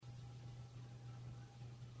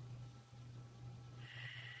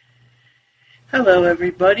Hello,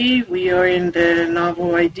 everybody. We are in the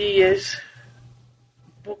Novel Ideas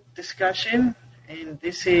book discussion, and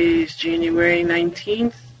this is January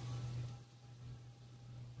 19th,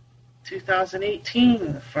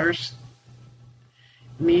 2018, the first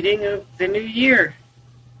meeting of the new year.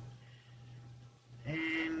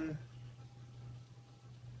 And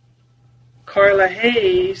Carla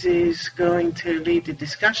Hayes is going to lead the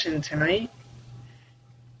discussion tonight,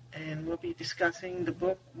 and we'll be discussing the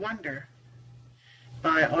book Wonder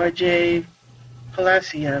by R.J.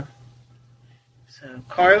 Palacio. So,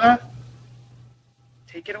 Carla,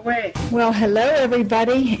 take it away. Well, hello,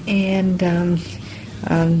 everybody, and,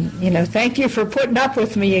 thank you for putting up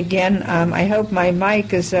with me again. I hope my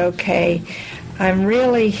mic is okay. I'm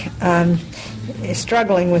really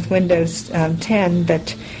struggling with Windows 10,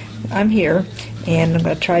 but I'm here, and I'm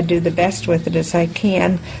going to try to do the best with it as I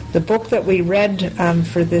can. The book that we read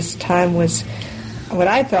for this time was what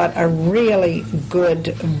I thought a really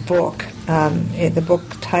good book. The book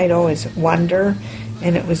title is Wonder,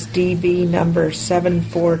 and it was DB number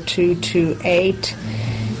 74228,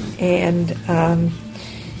 and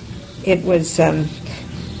it was a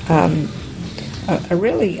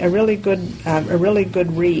really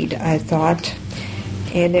good read, I thought,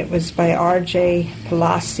 and it was by R.J.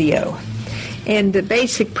 Palacio. And the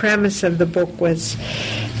basic premise of the book was,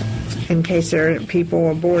 in case there are people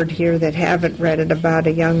aboard here that haven't read it, about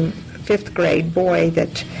a young fifth grade boy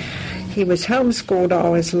that he was homeschooled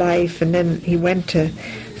all his life, and then he went to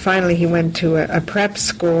a prep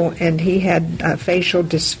school, and he had a facial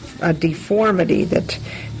deformity that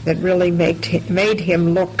really made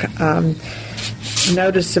him look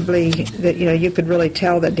noticeably, that you could really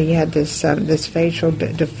tell that he had this facial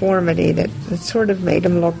deformity that sort of made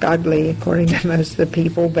him look ugly, according to most of the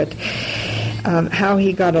people, but how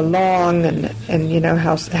he got along, and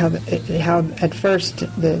how at first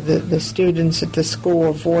the students at the school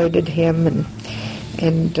avoided him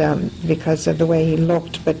and because of the way he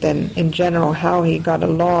looked, but then in general how he got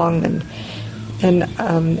along, and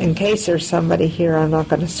in case there's somebody here, I'm not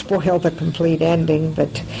going to spoil the complete ending,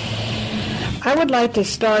 but I would like to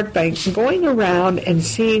start by going around and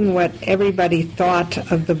seeing what everybody thought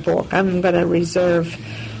of the book. I'm going to reserve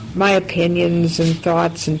my opinions and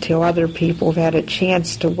thoughts until other people have had a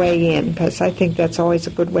chance to weigh in, because I think that's always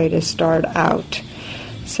a good way to start out.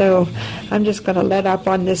 So I'm just going to let up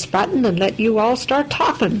on this button and let you all start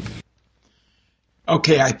talking.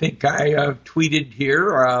 Okay, I think I tweeted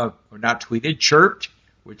here, or not tweeted, chirped,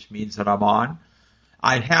 which means that I'm on.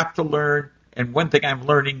 I have to learn, and one thing I'm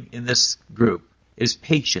learning in this group is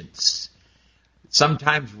patience.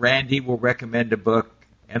 Sometimes Randy will recommend a book,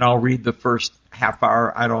 and I'll read the first half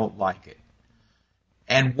hour, I don't like it.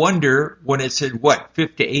 And Wonder, when it said,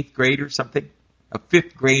 5th to 8th grade or something? A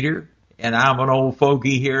 5th grader, and I'm an old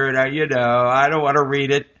fogey here, and I don't want to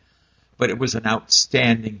read it. But it was an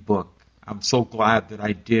outstanding book. I'm so glad that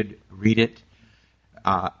I did read it.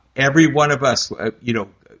 Every one of us,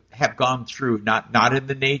 have gone through, not in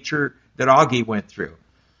the nature that Augie went through.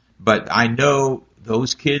 But I know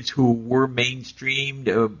those kids who were mainstreamed,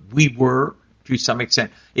 we were, to some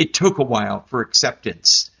extent. It took a while for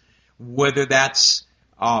acceptance. Whether that's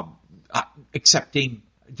accepting,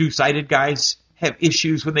 do sighted guys have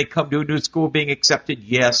issues when they come to a new school being accepted?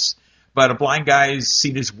 Yes. But a blind guy is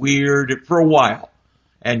seen as weird for a while.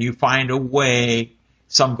 And you find a way.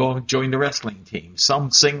 Some go and join the wrestling team.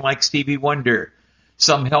 Some sing like Stevie Wonder.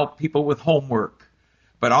 Some help people with homework.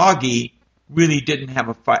 But Augie really didn't have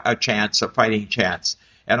a fighting chance.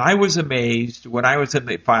 And I was amazed when I was in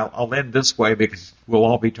the file. I'll end this way because we'll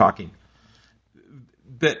all be talking.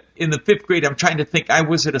 That in the 5th grade, I'm trying to think. I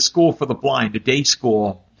was at a school for the blind, a day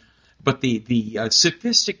school, but the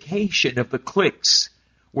sophistication of the cliques,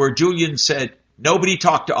 where Julian said, "Nobody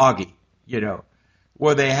talk to Augie,"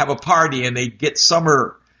 where they have a party and they get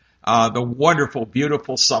Summer, the wonderful,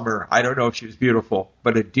 beautiful Summer. I don't know if she was beautiful,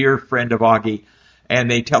 but a dear friend of Augie, and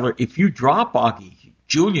they tell her, "If you drop Augie,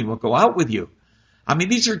 Julian will go out with you." I mean,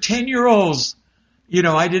 these are 10-year-olds.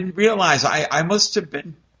 I didn't realize. I must have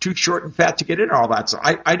been too short and fat to get into all that. So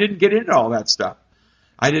I didn't get into all that stuff.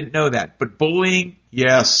 I didn't know that. But bullying,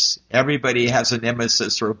 yes, everybody has a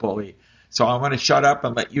nemesis or a bully. So I want to shut up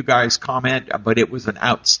and let you guys comment, but it was an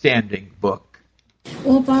outstanding book.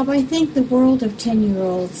 Well, Bob, I think the world of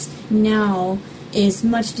 10-year-olds now is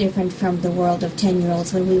much different from the world of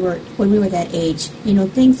 10-year-olds when we were that age.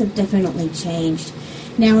 Things have definitely changed.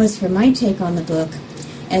 Now, as for my take on the book,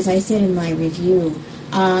 as I said in my review,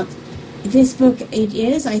 this book, it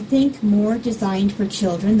is, I think, more designed for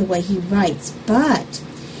children, the way he writes, but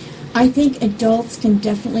I think adults can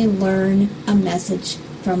definitely learn a message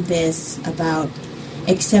from this about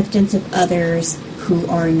acceptance of others who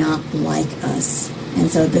are not like us. And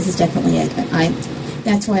so this is definitely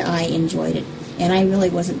that's why I enjoyed it. And I really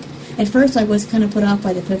wasn't. At first, I was kind of put off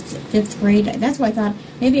by the fifth grade. That's why I thought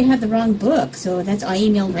maybe I had the wrong book. So I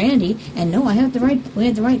emailed Randy, and no, we had the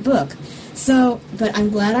right book. So, but I'm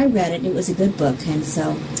glad I read it. It was a good book, and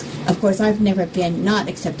so, of course, I've never been not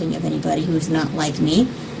accepting of anybody who's not like me,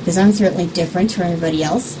 because I'm certainly different from everybody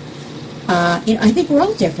else. I think we're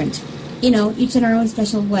all different, each in our own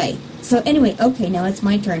special way. So anyway, okay, now it's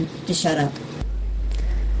my turn to shut up.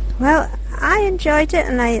 Well, I enjoyed it,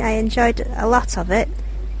 and I enjoyed a lot of it.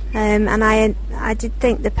 And I did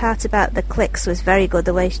think the part about the cliques was very good,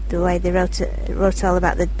 the way they wrote all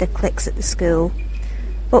about the cliques at the school.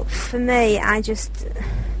 But for me, I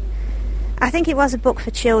think it was a book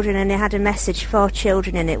for children, and it had a message for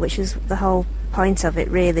children in it, which was the whole point of it,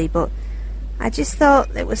 really. But I just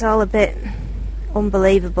thought it was all a bit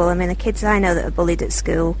unbelievable. I mean, the kids I know that are bullied at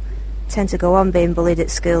school tend to go on being bullied at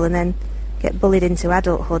school and then get bullied into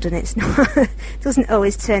adulthood, and it's not it doesn't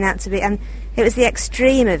always turn out to be. And it was the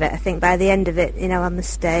extreme of it, I think, by the end of it, on the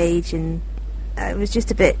stage, and it was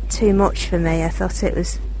just a bit too much for me. I thought it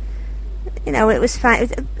was, it was fine.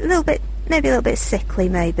 It was maybe a little bit sickly,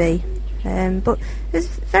 maybe, but it was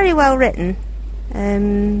very well written.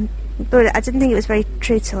 But I didn't think it was very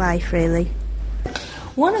true to life, really.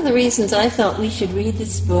 One of the reasons I felt we should read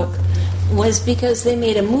this book was because they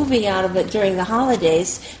made a movie out of it during the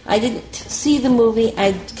holidays. I didn't see the movie.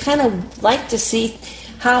 I'd kind of like to see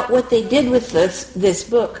what they did with this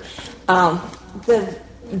book.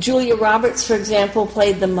 Julia Roberts, for example,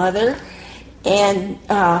 played the mother, and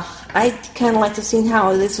I'd kind of like to see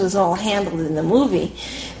how this was all handled in the movie.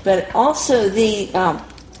 But also I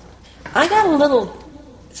got a little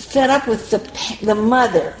fed up with the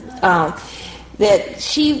mother, that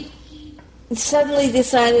she suddenly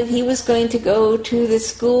decided he was going to go to the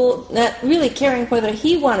school, not really caring whether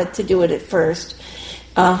he wanted to do it at first.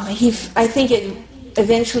 I think it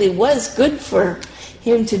eventually was good for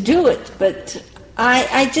him to do it, but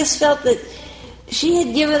I just felt that she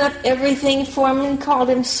had given up everything for him and called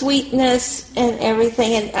him sweetness and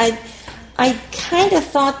everything, and I kind of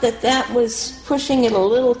thought that was pushing it a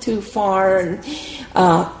little too far. And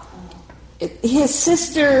his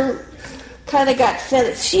sister kind of got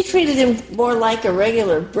fed. She treated him more like a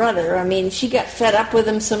regular brother. I mean, she got fed up with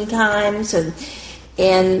him sometimes,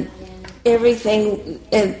 and everything,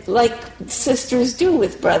 and like sisters do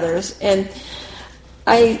with brothers. And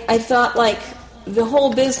I thought, like, the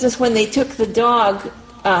whole business when they took the dog,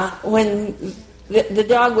 when the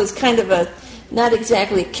dog was kind of not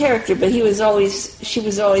exactly a character, but she was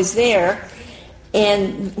always there.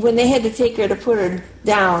 And when they had to take her to put her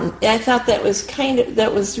down, I thought that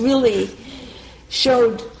was really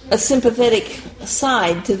showed a sympathetic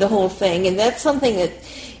side to the whole thing. And that's something that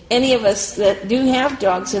any of us that do have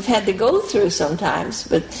dogs have had to go through sometimes.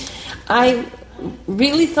 But I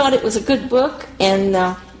really thought it was a good book, and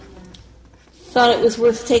thought it was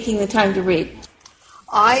worth taking the time to read.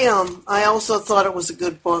 I also thought it was a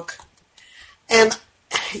good book. And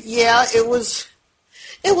yeah, it was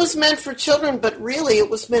meant for children, but really it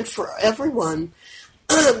was meant for everyone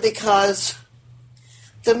because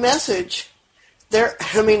the message there,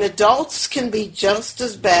 adults can be just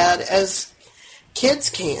as bad as kids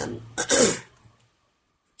can.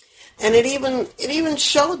 And it even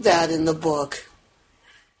showed that in the book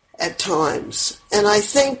at times. And I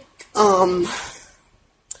think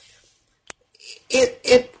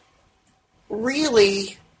it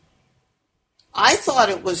really, I thought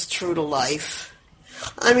it was true to life.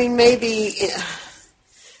 I mean, maybe,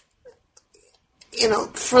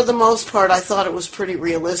 for the most part, I thought it was pretty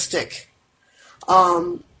realistic.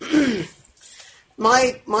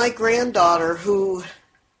 My granddaughter, who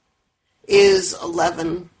is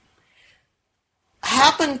 11,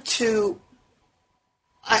 happened to,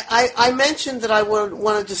 I mentioned that I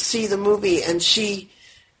wanted to see the movie, and she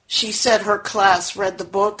said her class read the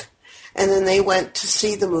book, and then they went to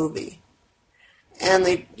see the movie. And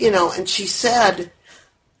they, and she said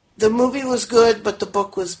the movie was good, but the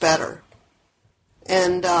book was better.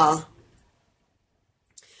 And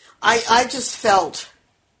I just felt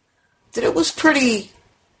that it was pretty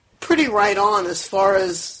right on as far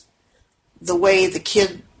as the way the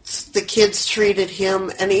kids treated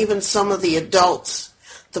him, and even some of the adults,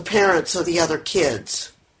 the parents of the other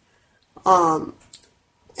kids. And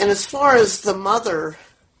as far as the mother,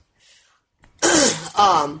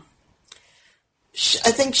 I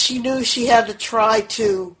think she knew she had to try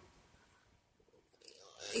to,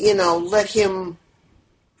 let him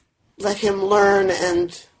learn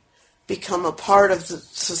and become a part of the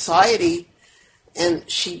society. and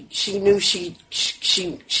she knew she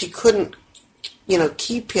couldn't,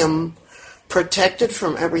 keep him protected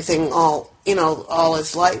from everything all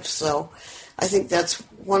his life. So I think that's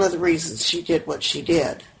one of the reasons she did what she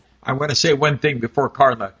did. I want to say one thing before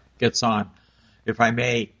Carla gets on, if I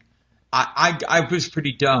may. I was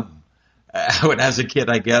pretty dumb when as a kid,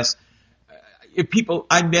 I guess.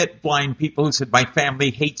 I met blind people who said, my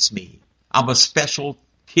family hates me. I'm a special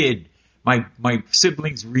kid. My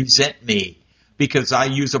siblings resent me because I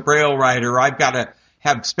use a Braille writer. I've got to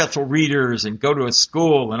have special readers and go to a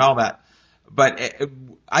school and all that. But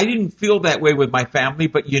I didn't feel that way with my family,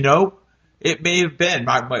 but it may have been.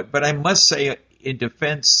 But I must say, in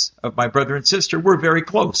defense of my brother and sister, we're very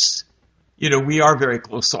close. We are very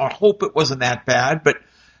close. So I hope it wasn't that bad. But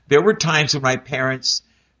there were times when my parents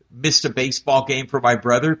missed a baseball game for my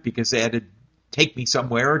brother because they had to take me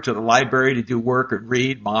somewhere to the library to do work and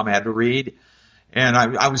read. Mom had to read. And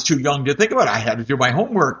I was too young to think about it. I had to do my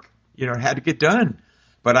homework. It had to get done.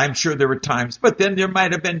 But I'm sure there were times. But then there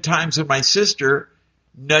might have been times when my sister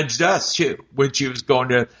nudged us, too, when she was going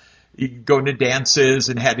to dances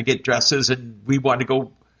and had to get dresses, and we wanted to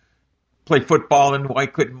go play football, and why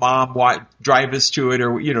couldn't Mom drive us to it,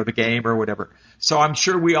 or the game or whatever. So I'm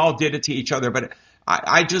sure we all did it to each other. But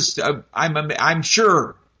I'm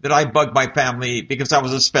sure that I bugged my family because I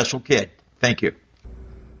was a special kid. Thank you.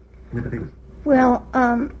 Well,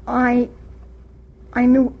 I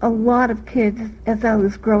knew a lot of kids as I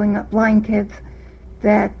was growing up, blind kids,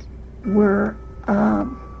 that were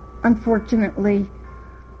unfortunately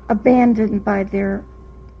abandoned by their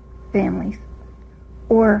families,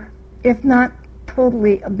 or if not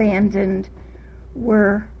totally abandoned,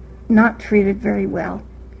 were not treated very well.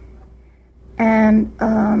 And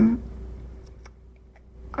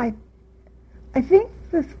I think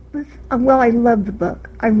this I loved the book,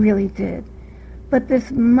 I really did. But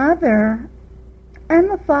this mother, and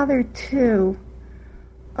the father too,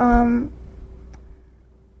 it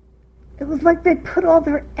was like they put all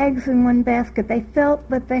their eggs in one basket. They felt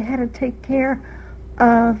that they had to take care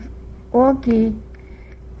of Augie,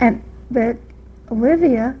 and that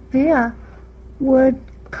Via, would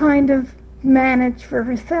kind of manage for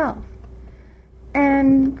herself.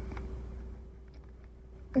 And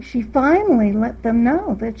she finally let them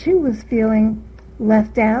know that she was feeling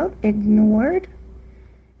left out, ignored,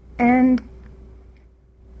 and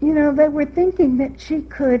they were thinking that she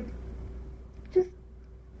could just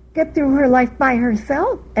get through her life by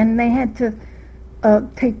herself, and they had to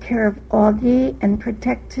take care of Augie and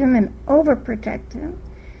protect him and overprotect him.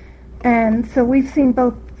 And so we've seen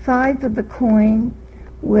both sides of the coin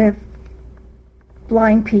with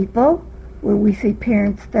blind people, where we see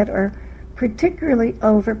parents that are particularly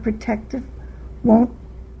overprotective, won't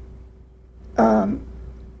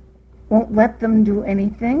let them do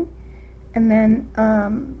anything. And then,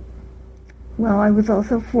 I was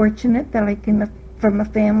also fortunate that I came from a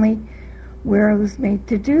family where I was made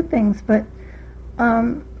to do things. But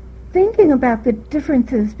thinking about the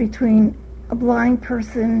differences between a blind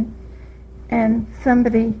person and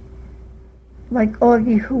somebody like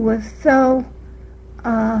Augie, who was so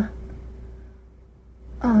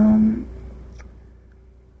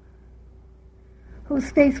whose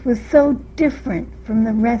face was so different from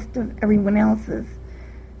the rest of everyone else's,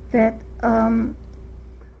 that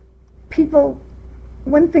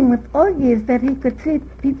one thing with Augie is that he could see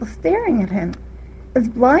people staring at him. As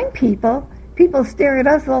blind people stare at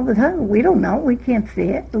us all the time. We don't know, we can't see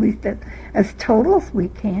it, at least as totals we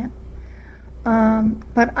can't.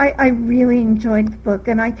 But I really enjoyed the book,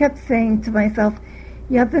 and I kept saying to myself,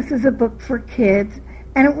 yeah, this is a book for kids,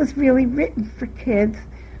 and it was really written for kids,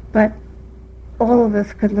 but all of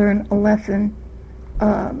us could learn a lesson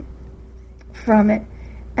from it.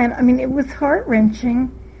 And it was heart-wrenching,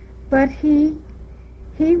 but he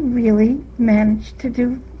really managed to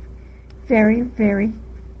do very, very,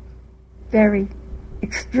 very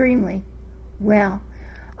extremely well.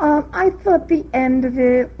 I thought the end of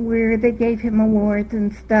it, where they gave him awards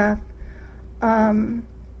and stuff, I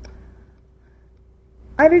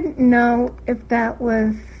didn't know if that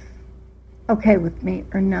was okay with me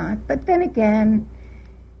or not. But then again,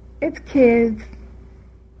 it's kids.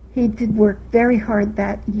 He did work very hard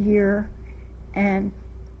that year, and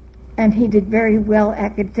he did very well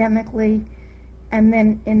academically. And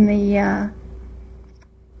then in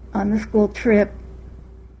on the school trip,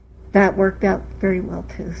 that worked out very well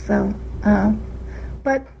too. So,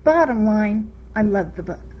 but bottom line, I loved the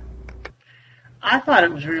book. I thought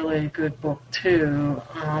it was really a good book too.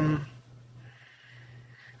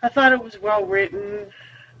 I thought it was well written,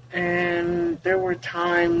 and there were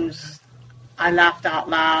times I laughed out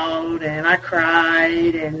loud and I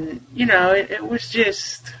cried, and, you know, it was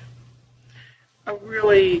just a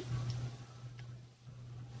really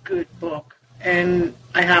good book. And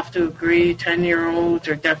I have to agree, 10-year-olds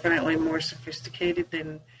are definitely more sophisticated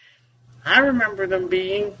than I remember them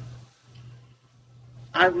being.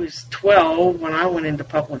 I was 12 when I went into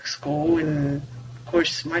public school, and of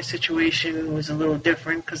course my situation was a little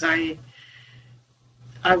different because I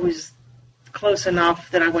was close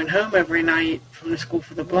enough that I went home every night from the School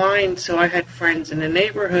for the Blind, so I had friends in the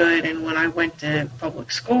neighborhood, and when I went to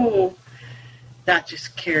public school, that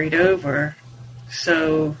just carried over.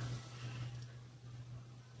 So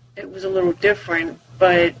it was a little different,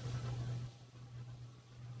 but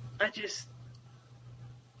I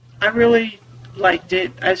really liked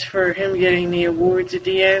it. As for him getting the awards at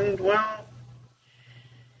the end, well,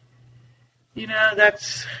 you know,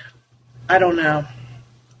 I don't know.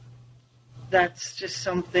 That's just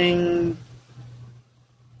something,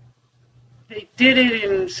 they did it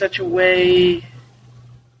in such a way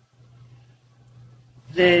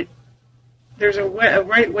that there's a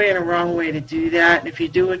right way and a wrong way to do that. And if you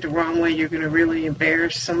do it the wrong way, you're going to really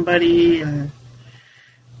embarrass somebody.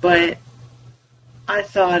 But I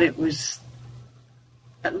thought it was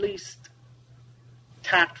at least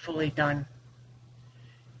tactfully done.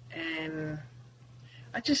 And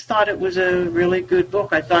I just thought it was a really good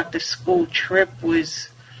book. I thought the school trip was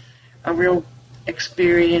a real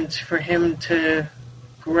experience for him to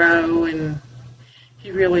grow, and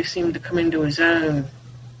he really seemed to come into his own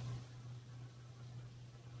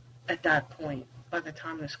at that point, by the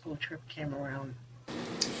time the school trip came around.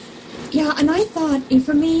 Yeah, and I thought,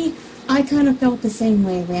 for me, I kind of felt the same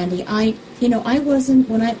way, Randy. I spent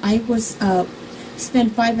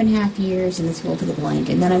 5.5 years in the School for the Blind,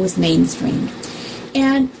 and then I was mainstreamed.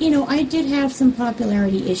 And, you know, I did have some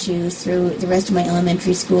popularity issues through the rest of my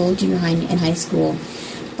elementary school, junior high, and high school.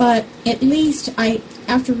 But at least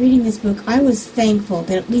after reading this book, I was thankful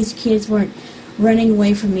that at least kids weren't running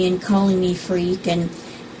away from me and calling me freak and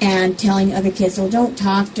telling other kids, well, don't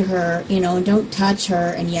talk to her, you know, don't touch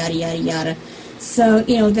her, and yada, yada, yada. So,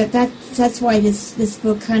 you know, that's why this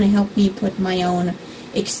book kind of helped me put my own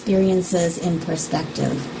experiences in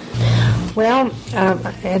perspective. Well,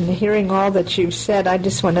 and hearing all that you've said, I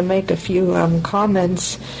just want to make a few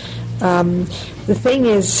comments. The thing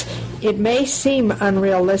is, it may seem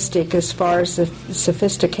unrealistic as far as the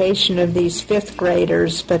sophistication of these fifth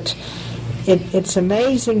graders, but it's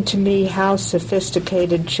amazing to me how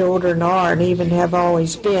sophisticated children are, and even have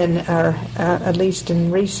always been, or at least in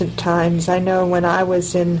recent times. I know when I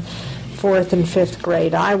was in 4th and 5th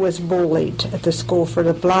grade, I was bullied at the School for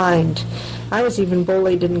the Blind. I was even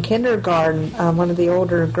bullied in kindergarten. One of the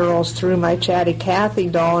older girls threw my Chatty Cathy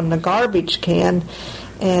doll in the garbage can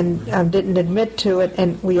and didn't admit to it,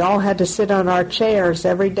 and we all had to sit on our chairs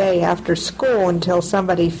every day after school until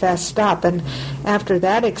somebody fessed up. And after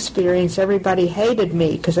that experience, everybody hated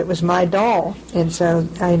me because it was my doll. And so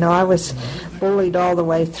I was bullied all the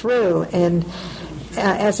way through. And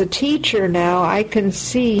as a teacher now, I can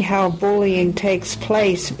see how bullying takes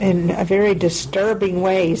place in very disturbing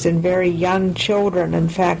ways in very young children. In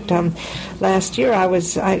fact, last year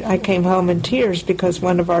I came home in tears because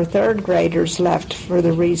one of our 3rd graders left for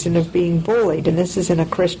the reason of being bullied, and this is in a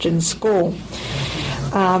Christian school.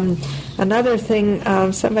 Another thing,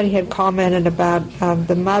 somebody had commented about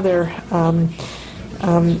the mother,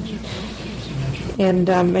 and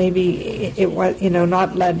maybe it was,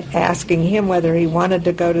 not asking him whether he wanted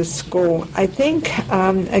to go to school. I think,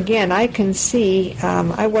 again, I can see,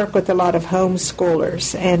 I work with a lot of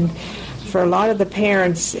homeschoolers, and for a lot of the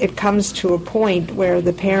parents, it comes to a point where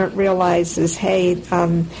the parent realizes, hey,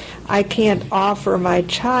 I can't offer my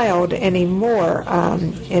child anymore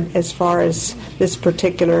as far as this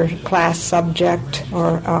particular class subject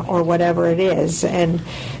or whatever it is, and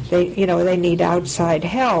they need outside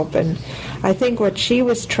help. And I think what she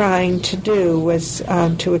was trying to do was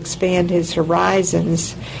to expand his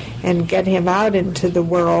horizons and get him out into the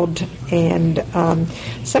world. And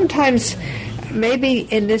sometimes, maybe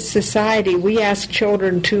in this society, we ask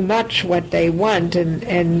children too much what they want,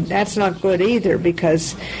 and that's not good either,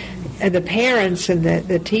 because the parents and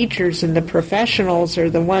the teachers and the professionals are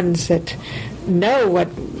the ones that know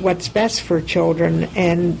what's best for children.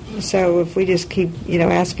 And so if we just keep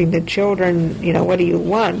asking the children, what do you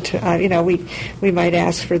want, we might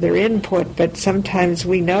ask for their input, but sometimes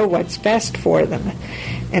we know what's best for them.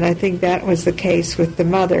 And I think that was the case with the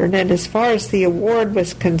mother. And then as far as the award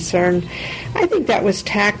was concerned, I think that was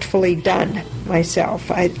tactfully done myself.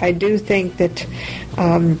 I do think that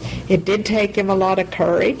it did take him a lot of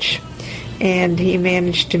courage. and he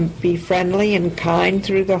managed to be friendly and kind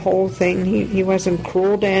through the whole thing. He wasn't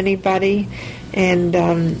cruel to anybody, and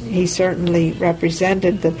he certainly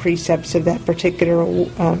represented the precepts of that particular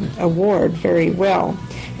award very well.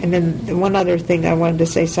 And then one other thing I wanted to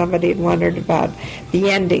say, somebody had wondered about the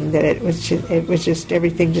ending, that it was just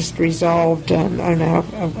everything just resolved. I don't know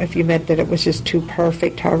if you meant that it was just too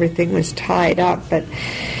perfect, how everything was tied up, but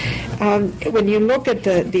when you look at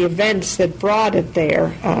the events that brought it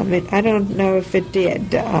there, I don't know if it did.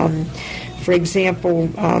 For example,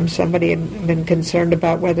 somebody had been concerned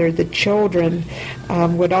about whether the children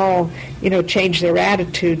would all, change their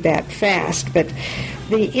attitude that fast. But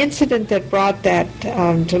the incident that brought that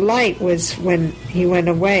to light was when he went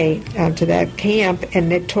away to that camp,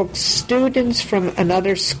 and it took students from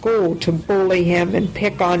another school to bully him and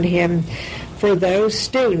pick on him for those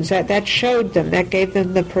students. That showed them, that gave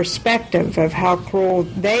them the perspective of how cruel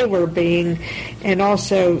they were being, and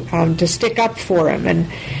also to stick up for him. And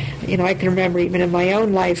I can remember even in my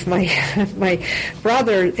own life, my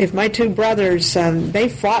two brothers, they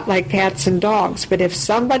fought like cats and dogs. But if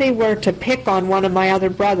somebody were to pick on one of my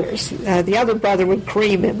other brothers, the other brother would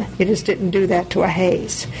cream him. He just didn't do that to a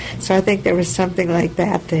Hayes. So I think there was something like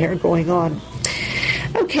that there going on.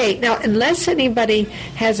 Okay, now, unless anybody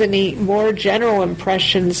has any more general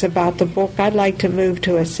impressions about the book, I'd like to move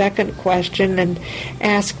to a second question and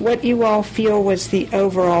ask what you all feel was the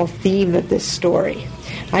overall theme of this story.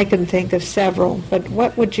 I can think of several, but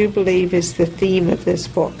what would you believe is the theme of this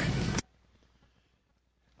book?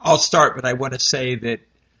 I'll start, but I want to say that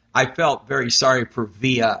I felt very sorry for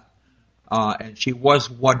Via, and she was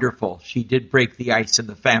wonderful. She did break the ice in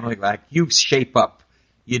the family, like, you shape up.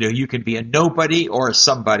 You can be a nobody or a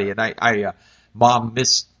somebody. And Mom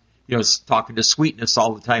missed, talking to Sweetness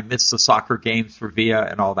all the time, missed the soccer games for Via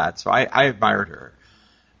and all that. So I admired her.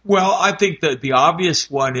 Well, I think that the obvious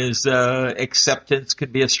one is acceptance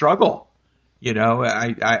can be a struggle.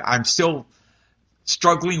 I'm still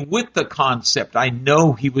struggling with the concept. I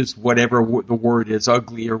know he was whatever the word is,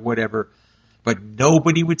 ugly or whatever, but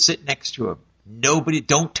nobody would sit next to him. Nobody,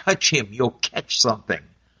 don't touch him. You'll catch something.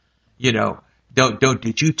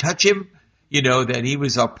 Did you touch him? That he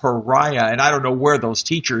was a pariah, and I don't know where those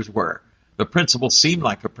teachers were. The principal seemed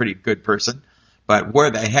like a pretty good person, but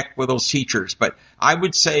where the heck were those teachers? But I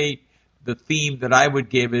would say the theme that I would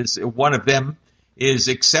give is one of them is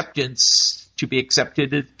acceptance. To be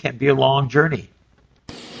accepted, it can be a long journey.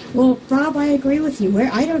 Well, Rob, I agree with you.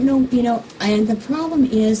 I don't know, and the problem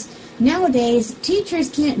is nowadays teachers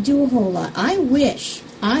can't do a whole lot. I wish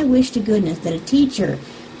to goodness that a teacher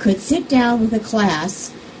could sit down with a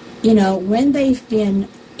class, when they've been,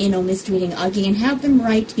 mistreating Augie, and have them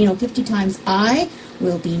write, 50 times, I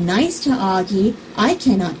will be nice to Augie, I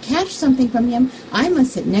cannot catch something from him, I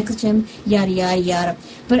must sit next to him, yada, yada, yada.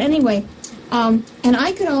 But anyway, and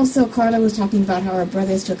I could also, Carla was talking about how her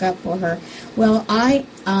brothers took up for her. Well, I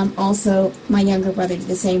also, my younger brother did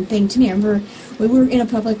the same thing to me. I remember we were in a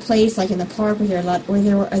public place, like in the park where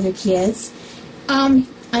there were other kids,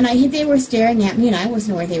 and they were staring at me, and I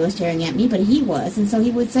wasn't aware they were staring at me, but he was. And so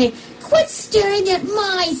he would say, quit staring at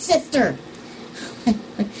my sister.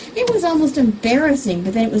 It was almost embarrassing,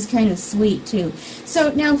 but then it was kind of sweet, too.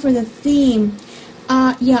 So now for the theme,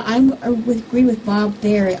 I agree with Bob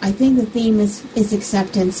there. I think the theme is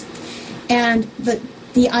acceptance. And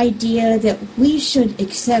the idea that we should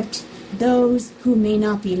accept those who may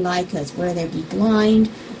not be like us, whether they be blind,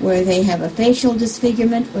 whether they have a facial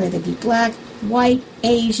disfigurement, whether they be black, white,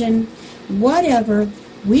 Asian, whatever.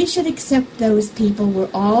 We should accept those people.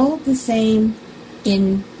 We're all the same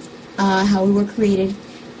in how we were created.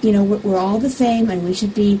 We're all the same, and we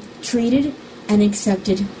should be treated and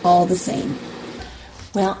accepted all the same.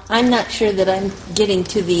 Well, I'm not sure that I'm getting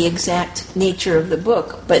to the exact nature of the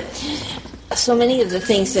book, but so many of the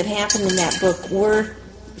things that happened in that book were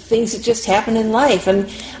things that just happened in life.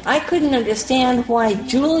 And I couldn't understand why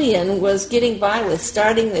Julian was getting by with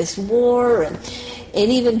starting this war, and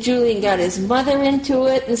even Julian got his mother into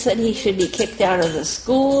it and said he should be kicked out of the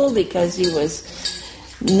school because he was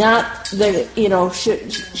not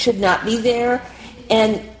should not be there.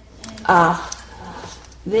 And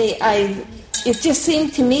it just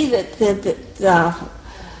seemed to me that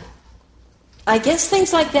I guess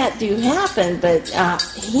things like that do happen, but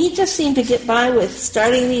he just seemed to get by with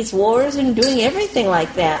starting these wars and doing everything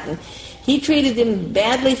like that. And he treated him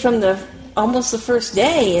badly from almost the first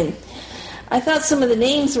day. And I thought some of the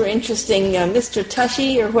names were interesting. Mr.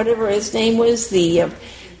 Tushy, or whatever his name was, the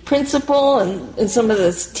principal, and some of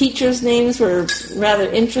the teachers' names were rather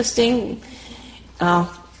interesting. And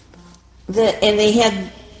they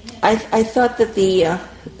had, I thought that the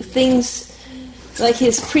things like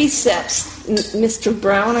his precepts. Mr.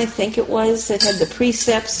 Brown, I think it was, that had the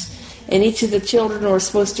precepts, and each of the children were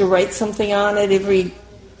supposed to write something on it every,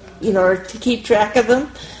 or to keep track of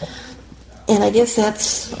them. And I guess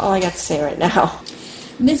that's all I got to say right now.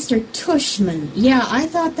 Mr. Tushman. Yeah, I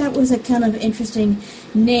thought that was a kind of interesting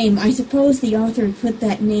name. I suppose the author put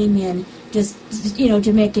that name in just,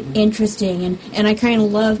 to make it interesting. And I kind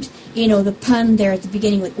of loved, the pun there at the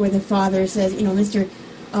beginning where the father says, Mr.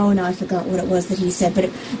 Oh, no, I forgot what it was that he said.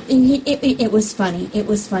 But it was funny. It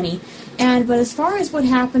was funny. But as far as what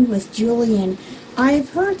happened with Julian, I've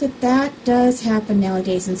heard that does happen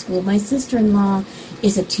nowadays in school. My sister-in-law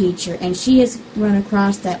is a teacher, and she has run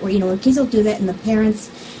across that where, kids will do that, and the parents,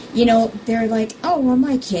 they're like, oh, well,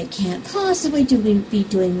 my kid can't possibly be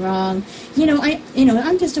doing wrong.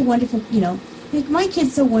 I'm just a wonderful, like, my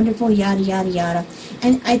kid's so wonderful, yada, yada, yada.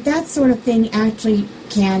 And that sort of thing actually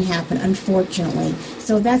can happen, unfortunately.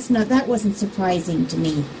 So that wasn't surprising to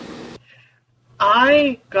me.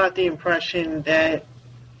 I got the impression that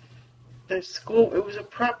the school, it was a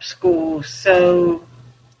prep school, so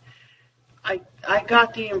I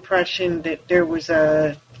got the impression that there was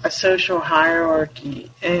a social hierarchy,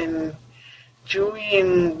 and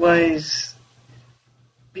Julian was,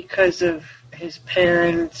 because of his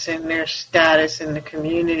parents and their status in the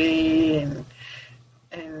community,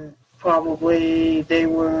 and probably they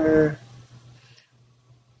were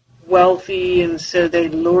wealthy, and so they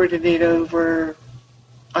lorded it over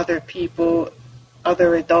other people,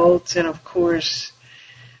 other adults, and of course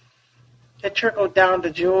it trickled down to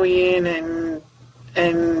Julian,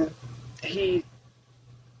 and he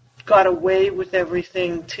got away with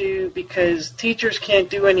everything too, because teachers can't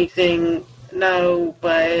do anything, no,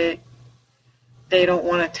 but they don't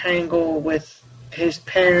want to tangle with his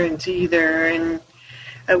parents either. And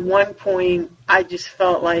at one point I just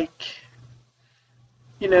felt like,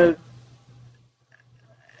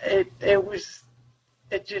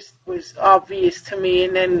 it just was obvious to me.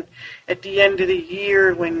 And then at the end of the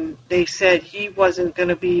year, when they said he wasn't going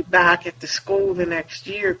to be back at the school the next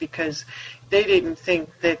year because they didn't think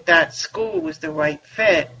that school was the right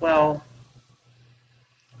fit, well,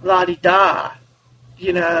 la-di-da,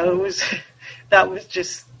 that was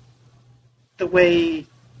just the way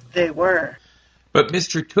they were. But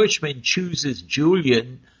Mr. Tushman chooses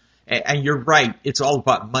Julian, and you're right, it's all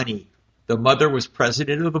about money. The mother was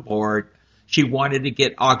president of the board. She wanted to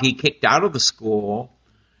get Augie kicked out of the school,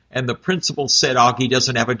 and the principal said Augie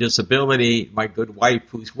doesn't have a disability. My good wife,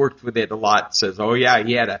 who's worked with it a lot, says, oh, yeah,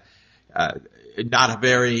 he had not a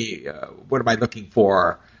very, what am I looking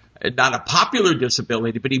for, not a popular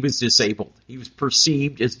disability, but he was disabled. He was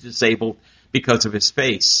perceived as disabled because of his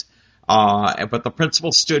face. But the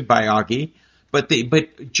principal stood by Augie.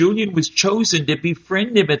 But Julian was chosen to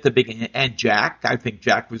befriend him at the beginning. And Jack, I think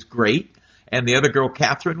Jack was great. And the other girl,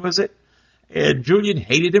 Catherine, was it? And Julian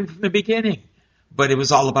hated him from the beginning. But it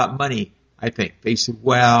was all about money, I think. They said,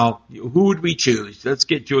 well, who would we choose? Let's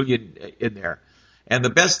get Julian in there. And the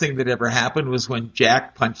best thing that ever happened was when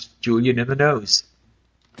Jack punched Julian in the nose.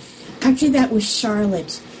 Actually, that was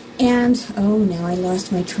Charlotte. And, now I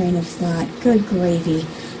lost my train of thought. Good gravy.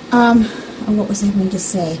 What was I going to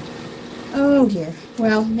say? Oh, dear.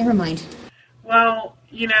 Well, never mind. Well,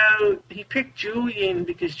 he picked Julian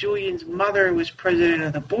because Julian's mother was president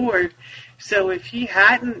of the board. So if he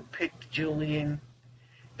hadn't picked Julian,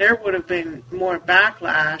 there would have been more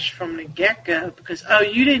backlash from the get-go because,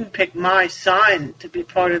 you didn't pick my son to be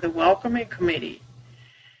part of the welcoming committee.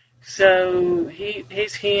 So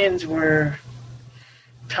his hands were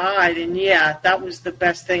tied, and yeah, that was the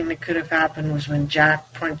best thing that could have happened was when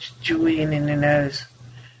Jack punched Julian in the nose.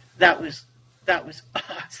 That was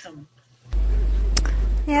awesome.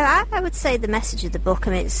 Yeah, I would say the message of the book,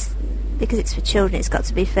 it's because it's for children, it's got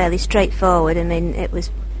to be fairly straightforward. It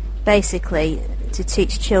was basically to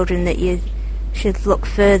teach children that you should look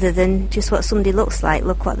further than just what somebody looks like.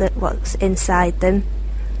 Look what's inside them,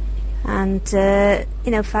 and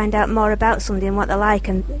find out more about somebody and what they're like.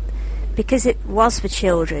 And because it was for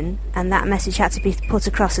children, and that message had to be put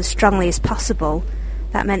across as strongly as possible,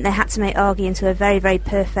 that meant they had to make Augie into a very, very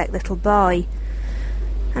perfect little boy.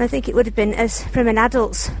 And I think it would have been, as from an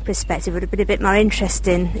adult's perspective, it would have been a bit more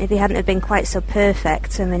interesting if he hadn't have been quite so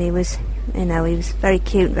perfect. He was, he was very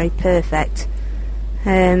cute, very perfect.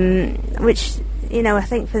 Which, I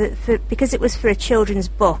think because it was for a children's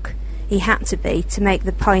book, he had to make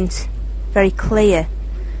the point very clear.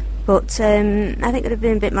 But I think it would have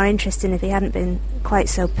been a bit more interesting if he hadn't been quite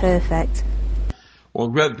so perfect. Well,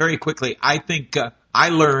 very quickly, I think I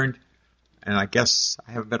learned, and I guess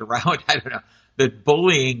I haven't been around, I don't know, that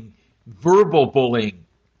bullying, verbal bullying,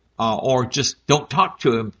 or just don't talk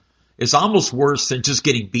to him, is almost worse than just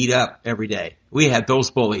getting beat up every day. We had those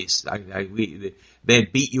bullies.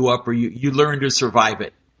 They'd beat you up, or you learn to survive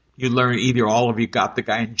it. You learn either all of you got the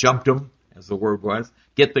guy and jumped him, as the word was,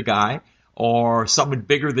 get the guy, or someone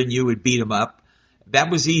bigger than you would beat him up. That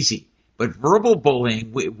was easy. But verbal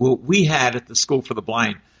bullying, we had at the School for the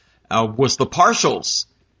Blind, was the partials,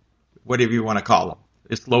 whatever you want to call them.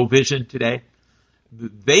 It's low vision today.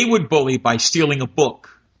 They would bully by stealing a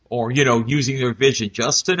book or, using their vision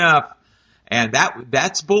just enough. And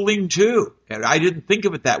that's bullying too. And I didn't think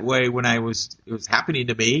of it that way when it was happening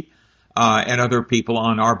to me and other people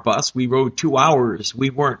on our bus. We rode 2 hours. We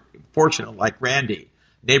weren't fortunate like Randy,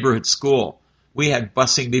 neighborhood school. We had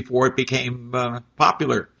busing before it became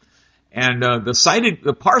popular. And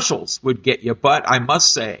the partials would get you. But I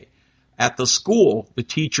must say, at the school, the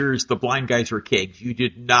teachers, the blind guys were kings. You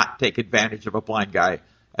did not take advantage of a blind guy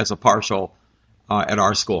as a partial at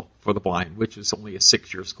our school for the blind, which is only a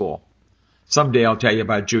 6-year school. Someday I'll tell you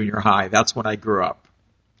about junior high. That's when I grew up.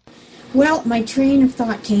 Well, my train of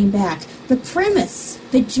thought came back. The premise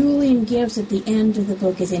that Julian gives at the end of the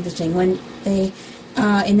book is interesting. When they,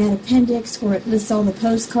 in that appendix where it lists all the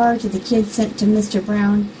postcards that the kids sent to Mr.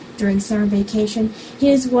 Brown during summer vacation,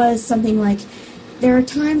 his was something like, there are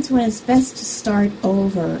times when it's best to start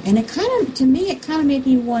over. And it kind of made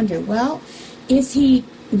me wonder, well, is he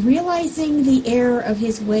realizing the error of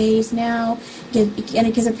his ways now?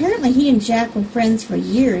 Because apparently he and Jack were friends for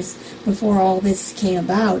years before all this came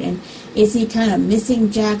about. And is he kind of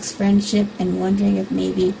missing Jack's friendship and wondering if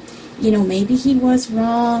maybe he was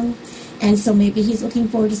wrong? And so maybe he's looking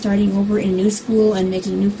forward to starting over in a new school and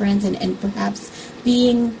making new friends and perhaps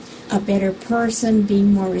being a better person,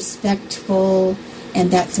 being more respectful,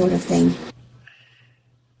 and that sort of thing.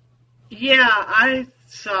 Yeah, I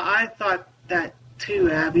thought that too,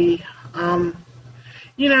 Abby.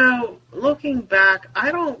 Looking back,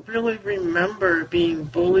 I don't really remember being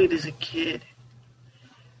bullied as a kid.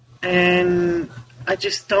 And I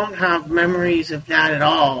just don't have memories of that at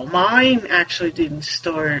all. Mine actually didn't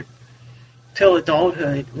start till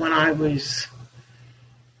adulthood when I was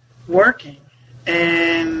working.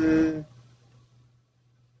 And,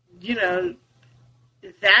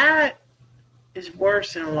 that is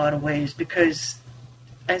worse in a lot of ways because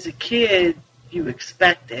as a kid, you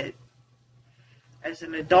expect it. As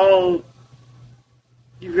an adult,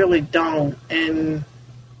 you really don't.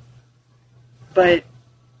 But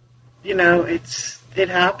it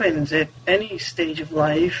happens at any stage of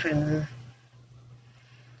life, and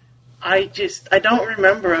I don't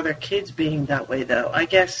remember other kids being that way, though. I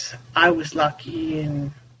guess I was lucky,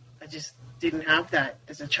 and I just didn't have that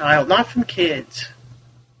as a child. Not from kids.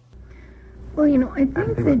 Well, I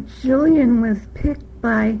think that Julian was picked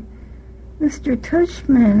by Mr.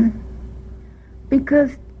 Tushman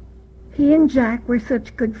because he and Jack were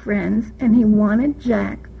such good friends, and he wanted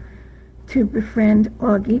Jack to befriend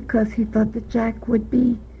Augie because he thought that Jack would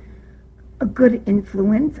be a good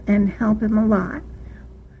influence and help him a lot,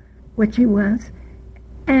 which he was.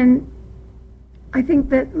 And I think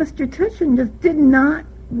that Mr. Tushman just did not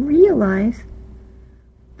realize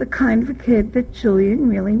the kind of a kid that Julian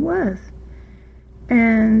really was.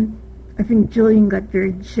 And I think Julian got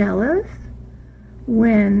very jealous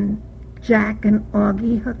when Jack and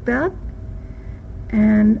Augie hooked up,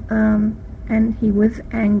 and he was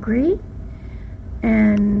angry,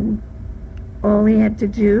 and all he had to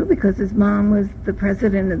do, because his mom was the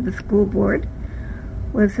president of the school board,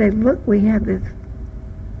 was say, look, we have this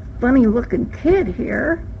funny-looking kid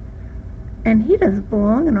here, and he doesn't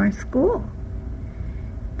belong in our school.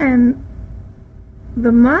 And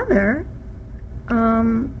the mother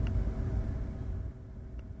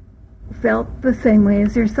felt the same way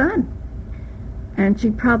as her son. And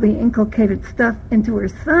she probably inculcated stuff into her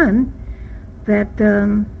son that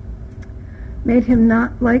made him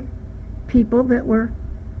not like people that were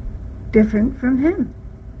different from him.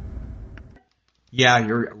 Yeah,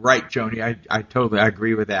 you're right, Joni. I totally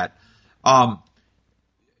agree with that.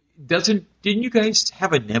 Didn't you guys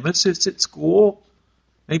have a nemesis at school?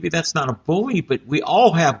 Maybe that's not a bully, but we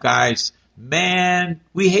all have guys. Man,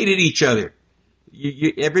 we hated each other.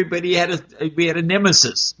 Everybody we had a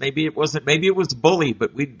nemesis. Maybe it was a bully,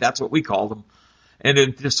 but that's what we called them. And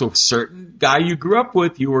then just a certain guy you grew up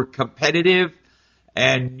with, you were competitive,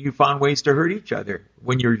 and you found ways to hurt each other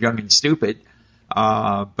when you're young and stupid.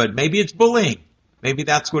 But maybe it's bullying. Maybe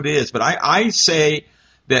that's what it is. But I say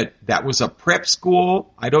that was a prep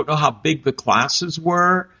school. I don't know how big the classes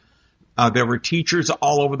were. There were teachers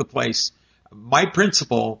all over the place. My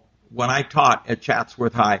principal, when I taught at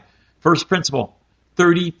Chatsworth High, first principal,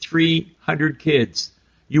 3,300 kids.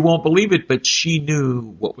 You won't believe it, but she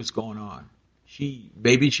knew what was going on.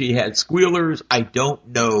 Maybe she had squealers. I don't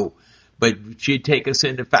know. But she'd take us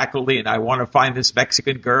into faculty, and I want to find this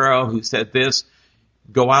Mexican girl who said this.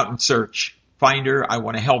 Go out and search. Find her. I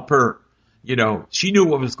want to help her. She knew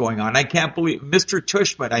what was going on. I can't believe Mr.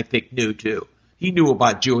 Tushman, I think, knew too. He knew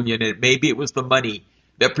about Julian, and maybe it was the money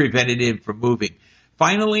that prevented him from moving.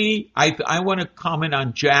 Finally, I want to comment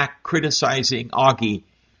on Jack criticizing Augie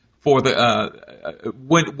for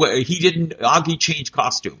when Augie changed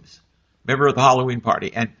costumes. Remember at the Halloween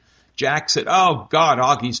party? And Jack said, "Oh God,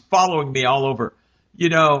 Augie's following me all over."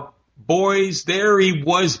 Boys, there he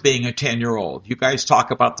was being a 10-year-old. You guys talk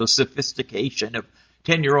about the sophistication of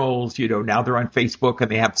 10-year-olds. Now they're on Facebook and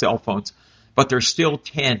they have cell phones, but they're still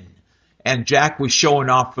 10. And Jack was showing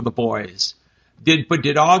off for the boys. Did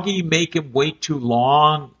Augie make him wait too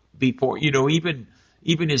long before? Even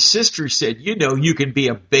his sister said, you can be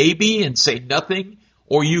a baby and say nothing,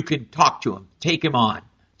 or you can talk to him, take him on,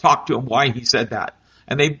 talk to him why he said that.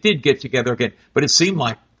 And they did get together again, but it seemed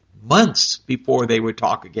like months before they would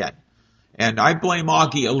talk again. And I blame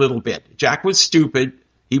Augie a little bit. Jack was stupid.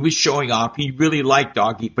 He was showing off. He really liked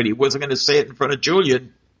Augie, but he wasn't going to say it in front of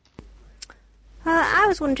Julian. I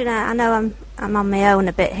was wondering, I know I'm on my own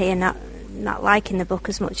a bit here, not liking the book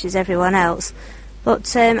as much as everyone else,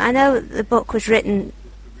 but I know the book was written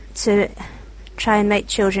to try and make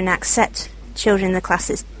children accept children in the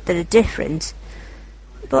classes that are different.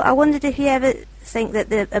 But I wondered if you ever think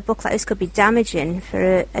that a book like this could be damaging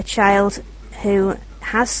for a child who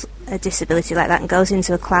has a disability like that and goes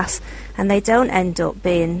into a class and they don't end up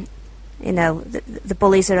being, the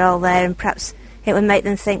bullies are all there, and perhaps it would make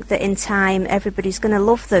them think that in time everybody's going to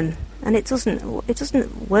love them, and it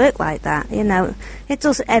doesn't work like that. It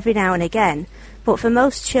does every now and again, but for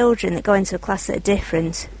most children that go into a class that are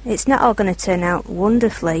different, it's not all going to turn out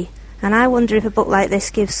wonderfully. And I wonder if a book like this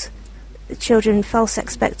gives children false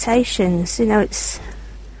expectations.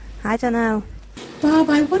 I don't know. Bob,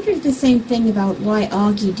 I wondered the same thing about why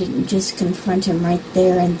Augie didn't just confront him right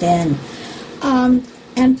there and then.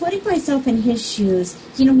 And putting myself in his shoes,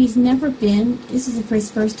 he's never been, this is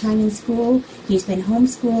his first time in school, he's been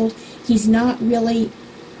homeschooled, he's not really,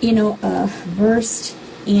 versed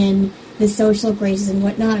in the social graces and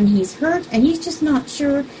whatnot, and he's hurt, and he's just not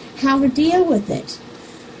sure how to deal with it.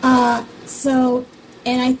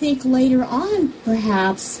 And I think later on,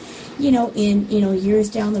 perhaps, in years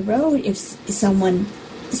down the road, if someone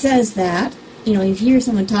says that, if you hear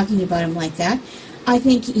someone talking about him like that, I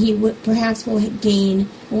think he will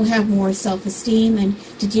have more self-esteem and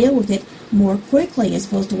to deal with it more quickly as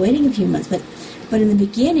opposed to waiting a few months. But in the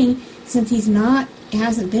beginning, since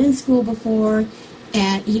hasn't been in school before,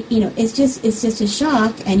 and it's just a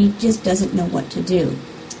shock, and he just doesn't know what to do.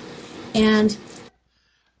 And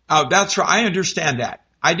oh, that's right. I understand that.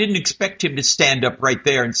 I didn't expect him to stand up right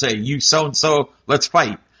there and say, "You so-and-so, let's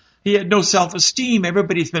fight." He had no self-esteem.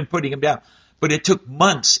 Everybody's been putting him down. But it took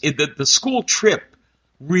months. The school trip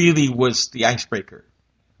really was the icebreaker.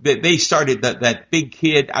 They started that big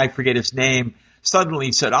kid, I forget his name,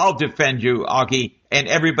 suddenly said, "I'll defend you, Augie, and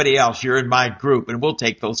everybody else, you're in my group, and we'll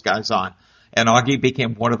take those guys on." And Augie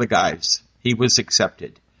became one of the guys. He was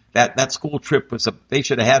accepted. That school trip they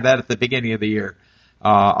should have had that at the beginning of the year.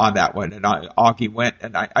 On that one, and Augie went,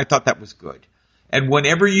 and I thought that was good. And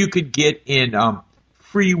whenever you could get in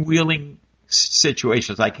freewheeling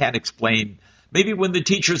situations, I can't explain. Maybe when the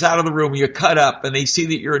teacher's out of the room, you're cut up, and they see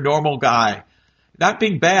that you're a normal guy, not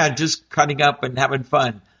being bad, just cutting up and having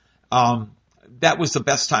fun. That was the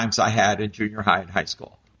best times I had in junior high and high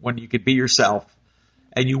school, when you could be yourself,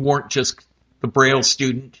 and you weren't just the Braille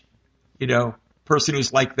student, person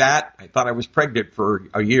who's like that. I thought I was pregnant for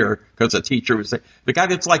a year because a teacher was saying, "The guy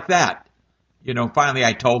that's like that." Finally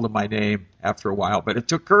I told him my name after a while, but it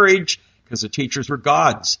took courage because the teachers were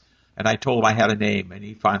gods, and I told him I had a name, and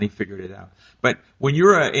he finally figured it out. But when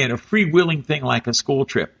you're in a freewheeling thing like a school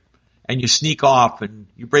trip, and you sneak off and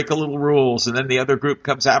you break a little rules, and then the other group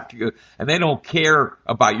comes after you, and they don't care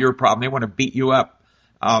about your problem, they want to beat you up.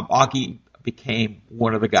 Augie became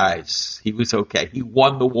one of the guys. He was okay. He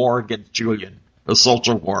won the war against Julian. The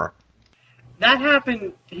social war. That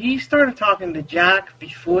happened. He started talking to Jack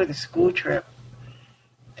before the school trip,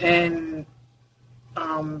 and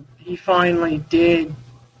he finally did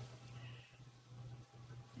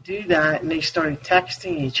do that, and they started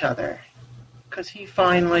texting each other because he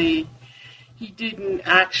didn't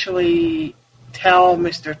actually tell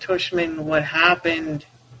Mr. Tushman what happened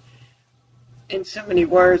in so many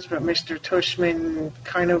words, but Mr. Tushman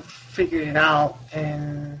kind of figured it out,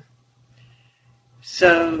 and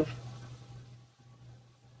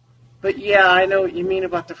but yeah, I know what you mean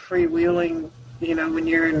about the freewheeling you know, when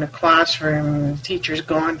you're in the classroom and the teacher's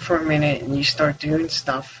gone for a minute and you start doing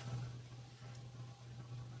stuff.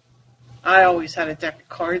 I always had a deck of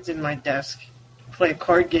cards in my desk. Play a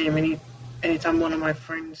card game anytime one of my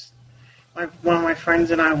friends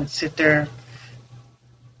and I would sit there.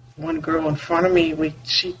 One girl in front of me,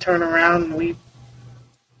 she'd turn around and we'd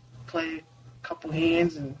play a couple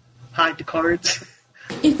hands and hide the cards.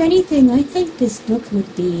 If anything, I think this book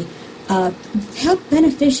would be help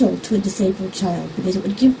beneficial to a disabled child, because it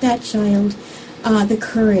would give that child the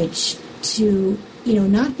courage to, you know,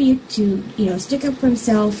 not be, to, you know, stick up for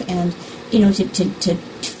himself and, you know, to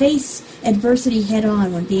face adversity head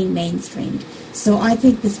on when being mainstreamed. So I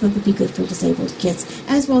think this book would be good for disabled kids,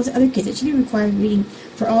 as well as other kids. It should be required reading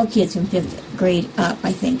for all kids from 5th grade up,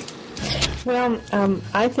 I think. Well,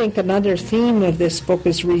 I think another theme of this book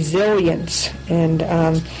is resilience and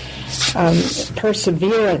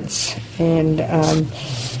perseverance and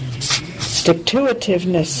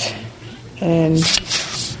stick-to-itiveness. And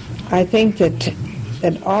I think that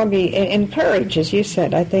Augie, and courage, as you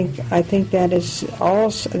said, I think that is all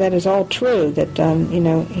true. That you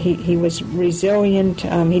know, he was resilient.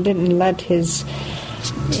 He didn't let his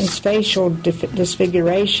facial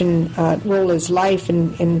disfiguration rule his life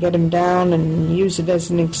and get him down and use it as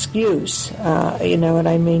an excuse. You know what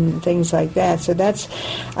I mean? Things like that. So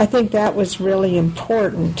I think that was really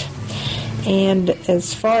important. And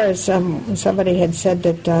as far as somebody had said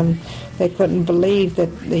that they couldn't believe that,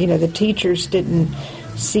 you know, the teachers didn't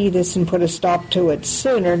see this and put a stop to it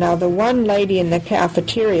sooner. Now, the one lady in the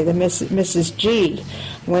cafeteria, the Mrs. G,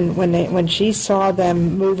 when she saw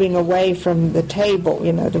them moving away from the table,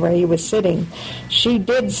 you know, where he was sitting, she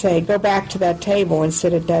did say, "Go back to that table and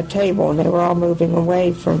sit at that table." And they were all moving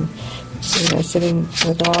away from, you know, sitting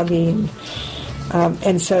with Augie.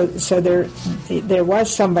 And so there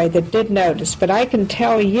was somebody that did notice. But I can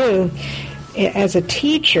tell you, as a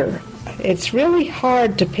teacher, it's really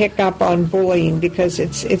hard to pick up on bullying because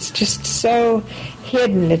it's just so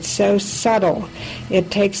hidden. It's so subtle.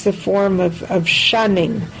 It takes the form of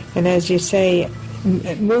shunning, and as you say,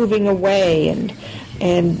 moving away,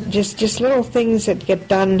 and just little things that get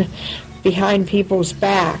done behind people's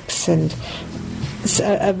backs, and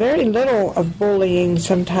a very little of bullying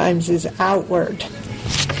sometimes is outward.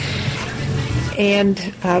 And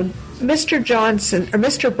Mr.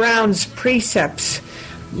 Brown's precepts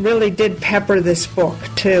really did pepper this book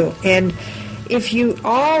too. And if you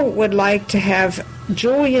all would like to have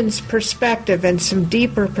Julian's perspective and some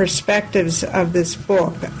deeper perspectives of this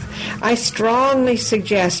book, I strongly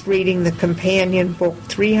suggest reading the companion book,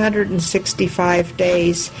 365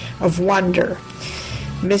 Days of Wonder,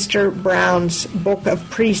 Mr. Brown's Book of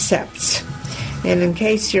Precepts. And in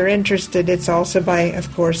case you're interested, it's also by,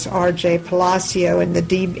 of course, R.J. Palacio, and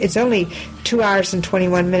it's only 2 hours and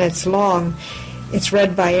 21 minutes long. It's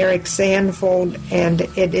read by Eric Sandvold, and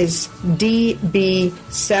it is DB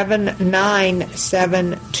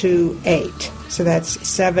 79728. So that's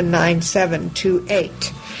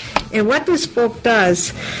 79728. And what this book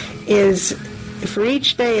does is, for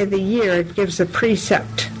each day of the year, it gives a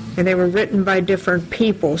precept. And they were written by different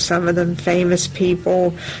people, some of them famous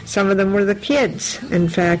people, some of them were the kids. In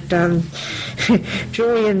fact,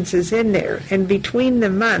 Julian's is in there. And between the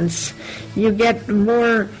months, you get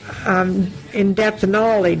more in-depth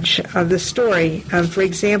knowledge of the story. For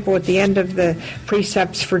example, at the end of the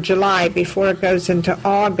precepts for July, before it goes into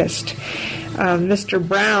August, Mr.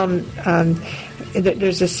 Brown,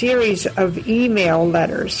 there's a series of email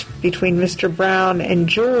letters between Mr. Brown and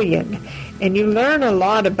Julian. And you learn a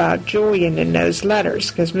lot about Julian in those letters,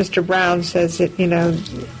 because Mr. Brown says that,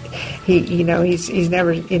 he's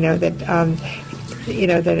never, that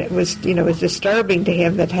it was, was disturbing to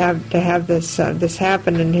him that have this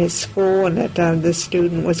happen in his school, and that the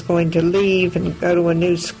student was going to leave and go to a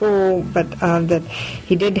new school, but that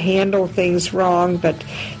he did handle things wrong, but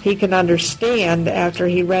he can understand after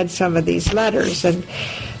he read some of these letters. And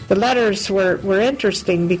the letters were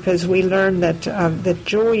interesting because we learned that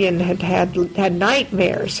Julian had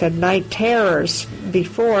nightmares, had night terrors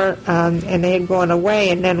before, and they had gone away.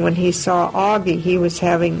 And then when he saw Augie, he was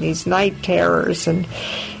having these night terrors and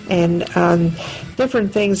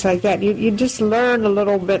different things like that. You just learn a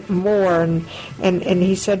little bit more. And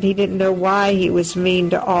he said he didn't know why he was mean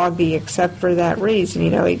to Augie except for that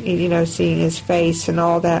reason. Seeing his face and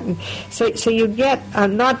all that. And so you get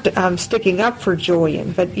not sticking up for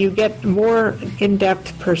Julian, but you get more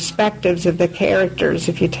in-depth perspectives of the characters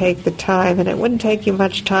if you take the time. And it wouldn't take you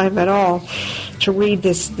much time at all to read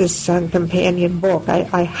this companion book.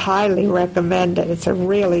 I highly recommend it. It's a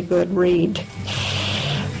really good read.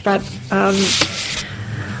 But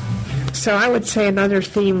So I would say another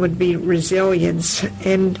theme would be resilience.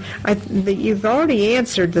 And you've already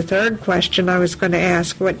answered the third question I was going to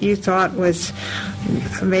ask, what you thought was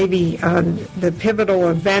maybe the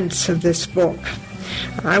pivotal events of this book.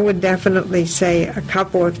 I would definitely say a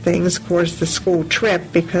couple of things. Of course, the school trip,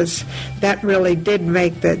 because that really did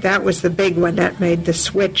make that was the big one that made the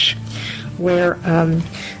switch where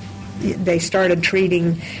they started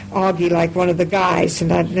treating Augie like one of the guys. And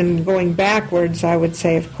then going backwards, I would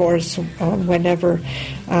say, of course, whenever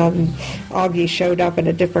Augie showed up in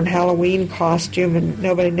a different Halloween costume and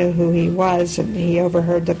nobody knew who he was, and he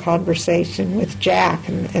overheard the conversation with Jack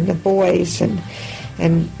and the boys, and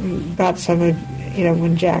got some of,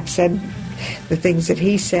 when Jack said the things that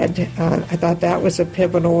he said, I thought that was a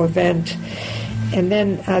pivotal event. And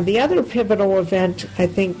then the other pivotal event, I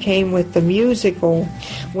think, came with the musical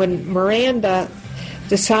when Miranda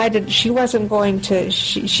decided she wasn't going to.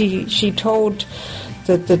 She told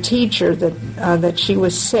the teacher that she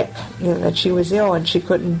was sick, that she was ill, and she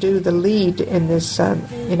couldn't do the lead in this,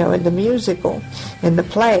 in the musical, in the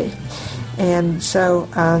play. And so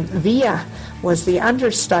Via was the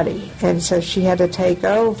understudy, and so she had to take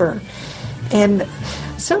over. And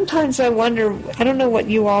sometimes I wonder, I don't know what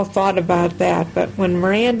you all thought about that, but when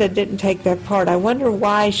Miranda didn't take that part, I wonder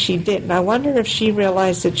why she didn't. I wonder if she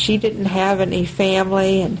realized that she didn't have any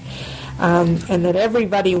family, and that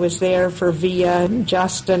everybody was there for Via and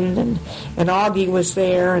Justin, and Augie was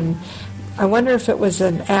there, and I wonder if it was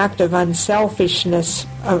an act of unselfishness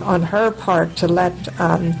on her part to let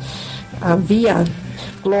Via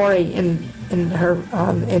glory in her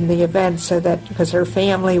in the event, so that because her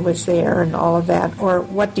family was there and all of that. Or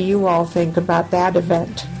what do you all think about that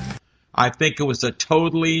event? I think it was a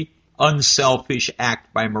totally unselfish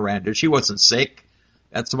act by Miranda. She wasn't sick.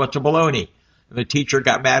 That's a bunch of baloney. The teacher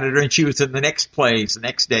got mad at her, and she was in the next plays the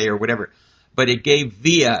next day or whatever. But it gave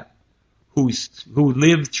Via, who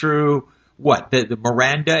lived through the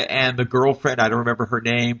Miranda and the girlfriend, I don't remember her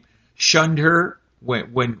name, shunned her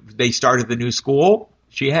when they started the new school.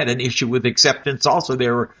 She had an issue with acceptance also.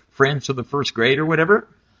 They were friends from the first grade or whatever,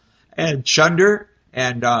 and shunned her,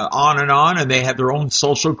 and on, and they had their own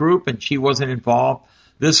social group, and she wasn't involved.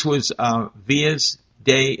 This was Via's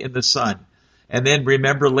day in the sun. And then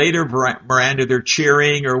remember later, Miranda, they're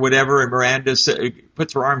cheering or whatever, and Miranda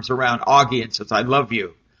puts her arms around Augie and says, "I love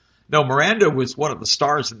you." No, Miranda was one of the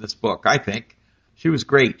stars in this book, I think. She was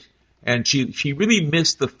great. And she really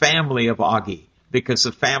missed the family of Augie, because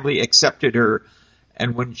the family accepted her.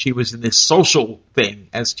 And when she was in this social thing,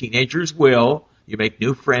 as teenagers will, you make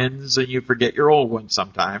new friends and you forget your old ones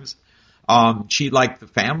sometimes. She liked the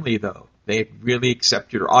family, though. They really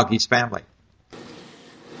accepted her, Augie's family.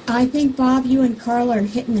 I think, Bob, you and Carla are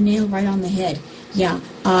hitting the nail right on the head. Yeah.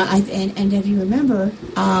 And if you remember,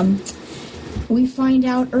 we find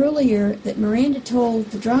out earlier that Miranda told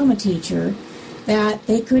the drama teacher that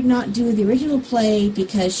they could not do the original play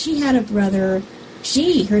because she had a brother.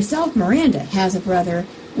 She herself, Miranda, has a brother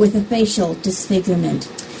with a facial disfigurement.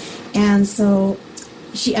 And so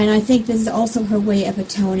I think this is also her way of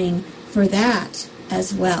atoning for that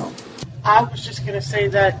as well. I was just going to say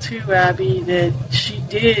that too, Abby, that she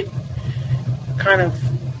did kind of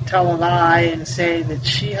tell a lie and say that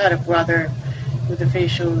she had a brother with a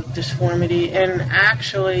facial disformity. And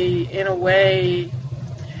actually, in a way,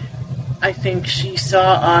 I think she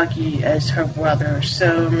saw Augie as her brother,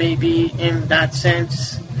 so maybe in that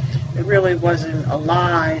sense, it really wasn't a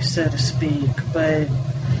lie, so to speak, but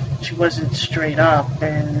she wasn't straight up,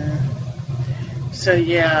 and so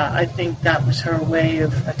yeah, I think that was her way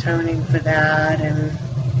of atoning for that, and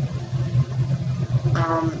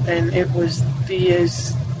it was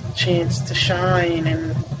Via's chance to shine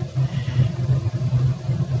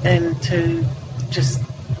and to just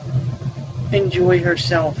enjoy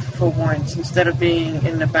herself for once instead of being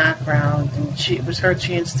in the background, and it was her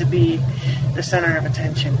chance to be the center of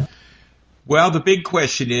attention. Well, the big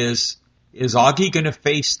question is Augie going to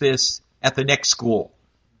face this at the next school?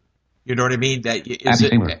 You know what I mean?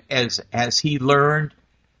 As he learned,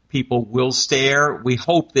 people will stare. We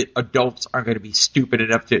hope that adults aren't going to be stupid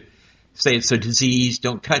enough to say it's a disease,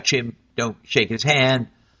 don't touch him, don't shake his hand,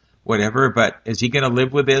 whatever, but is he going to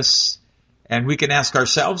live with this? And we can ask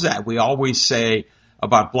ourselves that. We always say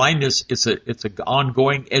about blindness, it's an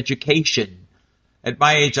ongoing education. At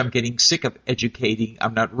my age, I'm getting sick of educating.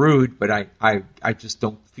 I'm not rude, but I just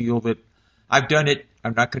don't feel that I've done it.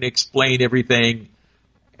 I'm not going to explain everything.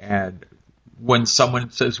 And when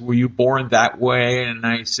someone says, "Were you born that way?" and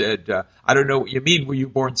I said, "I don't know what you mean. Were you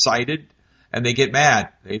born sighted?" and they get mad.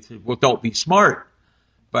 They say, "Well, don't be smart."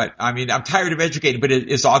 But, I mean, I'm tired of educating. But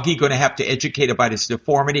is Augie going to have to educate about his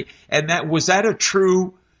deformity? And was that a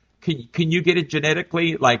true can you get it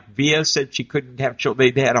genetically? Like Via said she couldn't have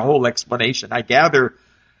children. They had a whole explanation. I gather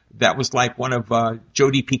that was like one of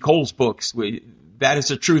Jodi P. Cole's books. That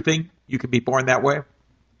is a true thing? You can be born that way?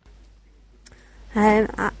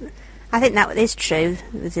 I think that is true.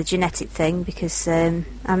 It's a genetic thing because I'm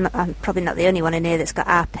probably not the only one in here that's got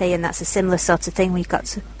RP, and that's a similar sort of thing.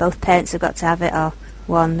 Both parents have got to have it, or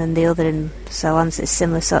one and the other, and so on. So it's a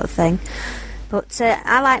similar sort of thing. But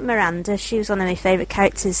I like Miranda. She was one of my favourite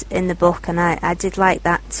characters in the book, and I did like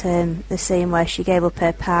that the scene where she gave up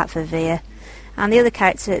her part for Via. And the other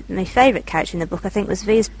character, my favourite character in the book, I think, was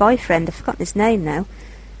Via's boyfriend. I've forgotten his name now.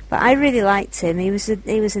 But I really liked him. He was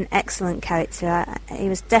an excellent character. He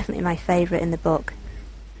was definitely my favourite in the book.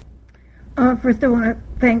 First, I want to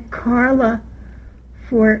thank Carla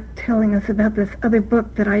for telling us about this other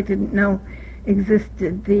book that I didn't know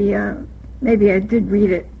existed. Maybe I did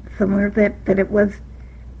read it somewhere that it was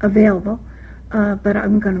available, but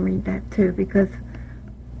I'm going to read that too because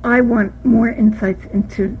I want more insights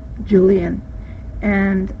into Julian,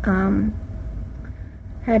 and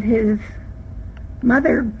had his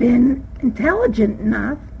mother been intelligent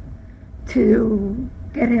enough to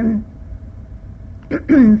get him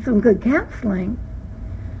some good counseling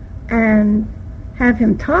and have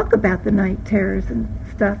him talk about the night terrors and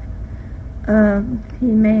stuff, he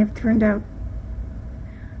may have turned out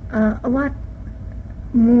a lot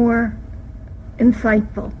more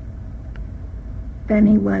insightful than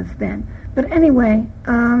he was then. But anyway,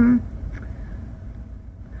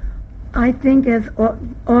 I think as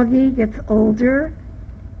Augie gets older,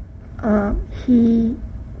 he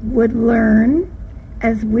would learn,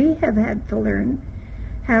 as we have had to learn,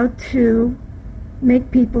 how to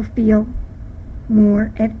make people feel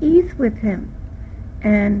more at ease with him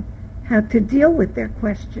and how to deal with their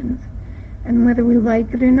questions. And whether we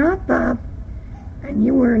like it or not, Bob, and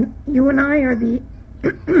you and I are the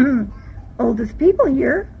oldest people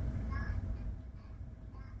here,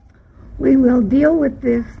 we will deal with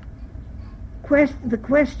this the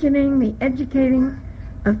questioning, the educating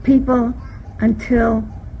of people until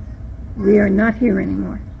we are not here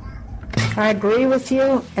anymore. I agree with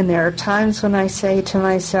you, and there are times when I say to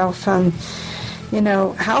myself, how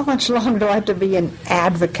much longer do I have to be an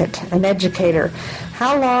advocate, an educator?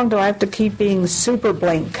 How long do I have to keep being super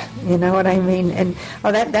blink? You know what I mean? And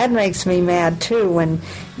that makes me mad too. When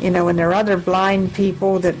there are other blind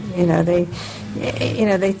people that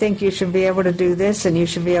they think you should be able to do this and you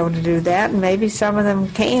should be able to do that, and maybe some of them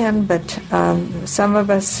can, but some of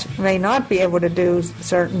us may not be able to do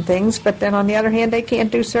certain things. But then on the other hand, they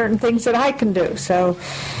can't do certain things that I can do. So.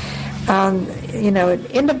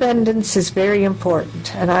 Independence is very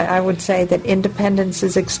important, and I would say that independence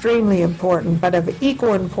is extremely important, but of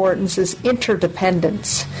equal importance is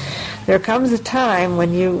interdependence. There comes a time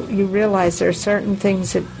when you realize there are certain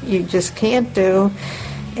things that you just can't do,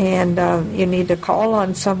 and you need to call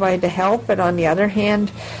on somebody to help, but on the other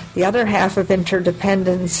hand, the other half of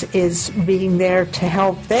interdependence is being there to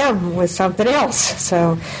help them with something else.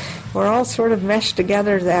 So we're all sort of meshed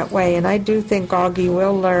together that way, and I do think Augie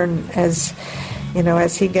will learn as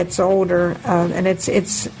he gets older, and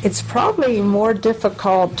it's probably more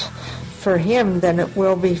difficult for him than it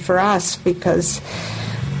will be for us because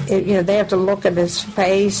they have to look at his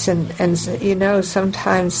face, and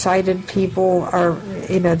sometimes sighted people are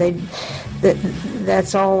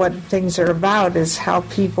that's all what things are about, is how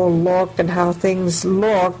people look and how things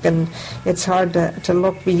look, and it's hard to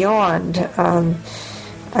look beyond.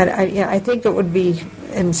 I think it would be,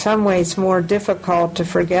 in some ways, more difficult to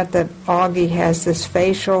forget that Augie has this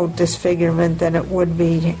facial disfigurement than it would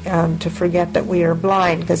be to forget that we are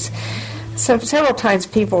blind. Because several times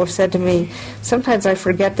people have said to me, sometimes I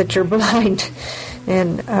forget that you're blind.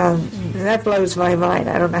 And that blows my mind.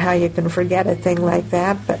 I don't know how you can forget a thing like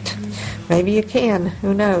that, but maybe you can.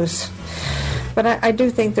 Who knows? But I do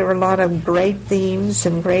think there are a lot of great themes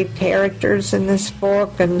and great characters in this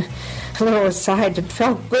book, and a little aside, it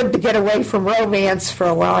felt good to get away from romance for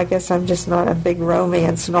a while. I guess I'm just not a big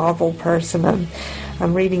romance novel person.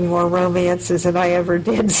 I'm reading more romances than I ever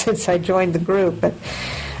did since I joined the group. But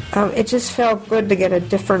it just felt good to get a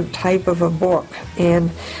different type of a book.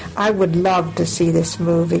 And I would love to see this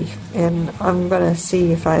movie. And I'm going to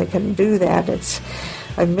see if I can do that.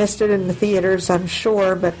 I missed it in the theaters, I'm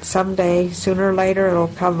sure, but someday, sooner or later, it'll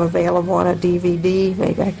come available on a DVD.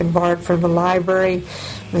 Maybe I can borrow it from the library.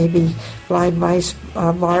 Maybe Blind Mice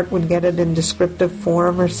Mart would get it in descriptive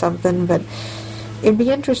form or something. But it'd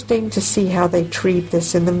be interesting to see how they treat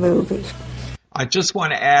this in the movie. I just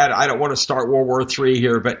want to add, I don't want to start World War III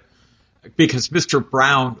here, but because Mr.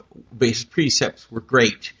 Brown, his precepts were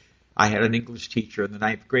great. I had an English teacher in the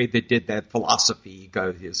 9th grade that did that philosophy. He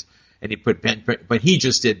got his, and he put but he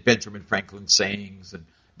just did Benjamin Franklin sayings,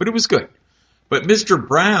 but it was good. But Mr.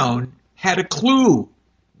 Brown had a clue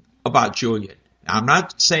about Julian. Now, I'm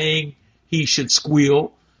not saying he should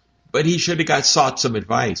squeal, but he should have sought some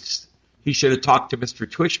advice. He should have talked to Mr.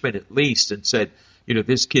 Twishman at least and said,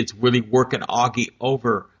 this kid's really working Augie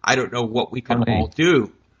over. I don't know what we can all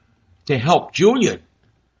do to help Julian,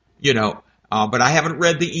 but I haven't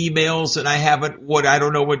read the emails and I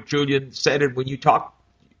don't know what Julian said. And when you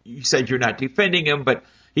said you're not defending him, but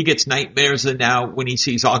he gets nightmares, and now when he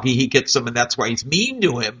sees Augie, he gets them, and that's why he's mean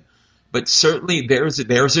to him. But certainly there's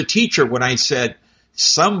a teacher when I said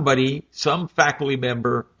some faculty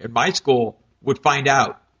member in my school would find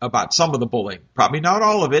out about some of the bullying. Probably not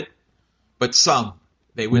all of it, but some.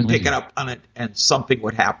 They would pick it up on it, and something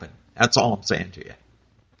would happen. That's all I'm saying to you.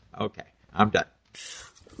 Okay, I'm done.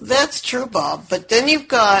 That's true, Bob. But then you've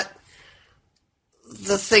got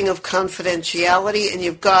the thing of confidentiality, and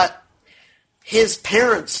you've got his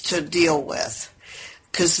parents to deal with.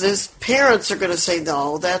 Because his parents are going to say,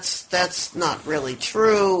 no, that's not really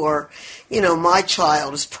true, or, my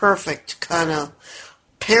child is perfect kind of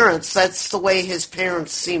parents. That's the way his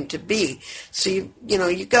parents seem to be. So,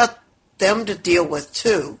 you got them to deal with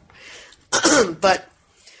too. But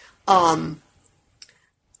I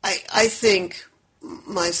think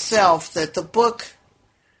myself that the book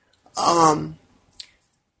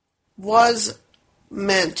was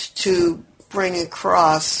meant to bring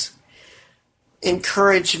across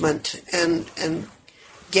encouragement and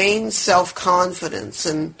gain self-confidence,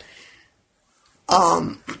 and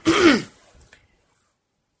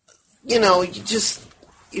you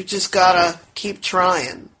just gotta keep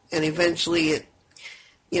trying, and eventually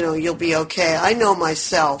you'll be okay. I know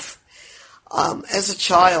myself, as a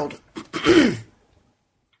child,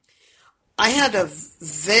 I had a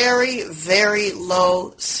very, very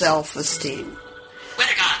low self-esteem,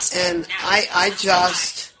 and I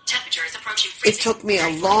just, it took me a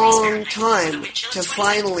long time to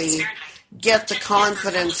finally get the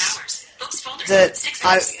confidence that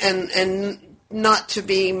and not to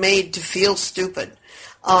be made to feel stupid.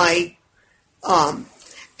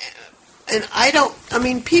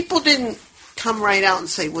 People didn't come right out and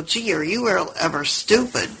say, well, gee, are you ever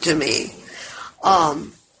stupid to me? But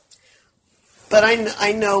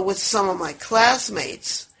I know with some of my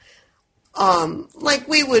classmates, like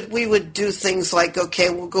we would do things like, okay,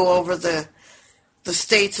 we'll go over the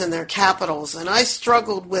states and their capitals, and I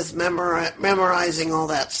struggled with memorizing all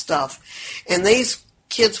that stuff, and these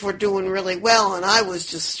kids were doing really well, and I was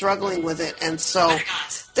just struggling with it, and so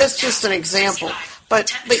that's just an example.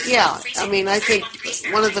 But yeah, I think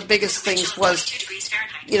one of the biggest things was,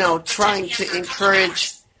 trying to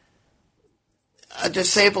encourage a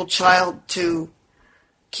disabled child to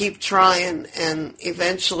keep trying, and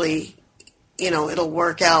eventually, it'll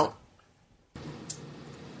work out.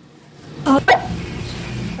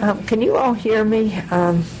 Can you all hear me?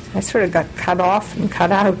 I sort of got cut off and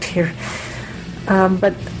cut out here.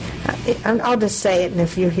 But I'll just say it, and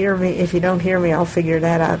if you don't hear me, I'll figure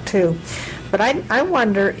that out too. But I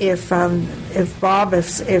wonder if Bob, if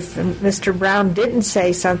Mr. Brown didn't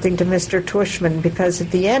say something to Mr. Twishman, because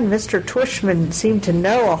at the end, Mr. Twishman seemed to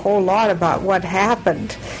know a whole lot about what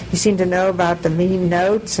happened. He seemed to know about the mean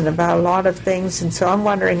notes and about a lot of things, and so I'm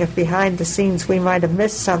wondering if behind the scenes we might have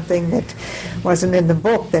missed something that wasn't in the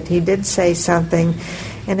book, that he did say something.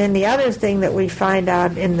 And then the other thing that we find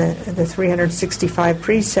out in the 365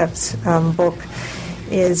 Precepts book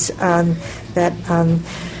is that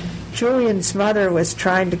Julian's mother was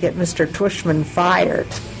trying to get Mr. Twishman fired,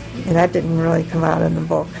 and that didn't really come out in the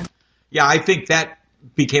book. Yeah, I think that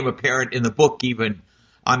became apparent in the book even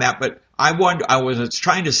on that. But I was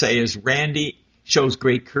trying to say is Randy shows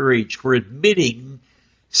great courage for admitting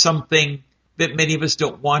something that many of us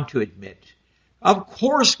don't want to admit. Of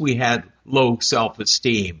course we had low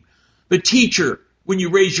self-esteem. The teacher, when you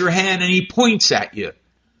raise your hand and he points at you,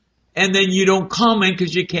 and then you don't comment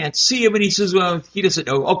because you can't see him, and he says, well, he doesn't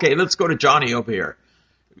know. Okay, let's go to Johnny over here.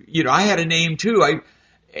 I had a name too.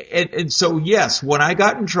 And so, yes, when I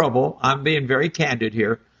got in trouble, I'm being very candid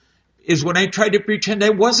here, is when I tried to pretend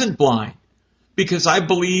I wasn't blind, because I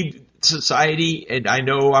believed society, and I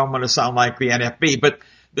know I'm going to sound like the NFB, but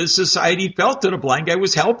the society felt that a blind guy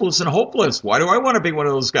was helpless and hopeless. Why do I want to be one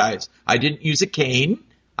of those guys? I didn't use a cane.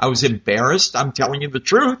 I was embarrassed. I'm telling you the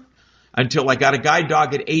truth. Until I got a guide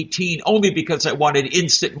dog at 18, only because I wanted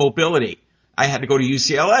instant mobility. I had to go to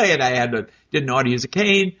UCLA, and I didn't know how to use a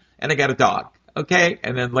cane, and I got a dog. Okay,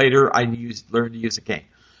 and then later I learned to use a cane.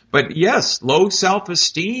 But yes, low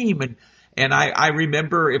self-esteem, And I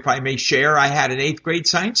remember, if I may share, I had an 8th grade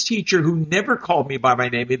science teacher who never called me by my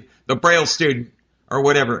name, the Braille student or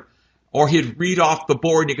whatever. Or he'd read off the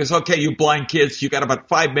board and he goes, okay, you blind kids, you got about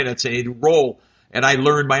 5 minutes, and he'd roll. And I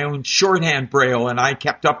learned my own shorthand Braille and I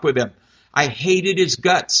kept up with him. I hated his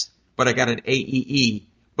guts, but I got an AEE.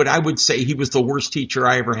 But I would say he was the worst teacher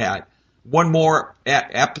I ever had. One more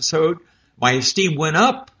episode, my esteem went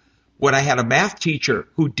up when I had a math teacher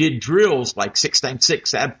who did drills like 6 times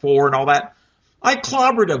 6, add 4 and all that. I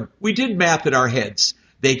clobbered them. We did math in our heads.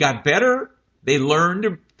 They got better. They learned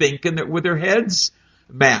to think with their heads.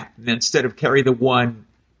 Math. And instead of carry the 1,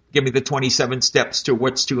 give me the 27 steps to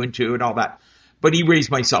what's 2 and 2 and all that. But he raised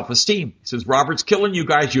my self-esteem. He says, Robert's killing you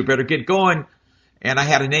guys. You better get going. And I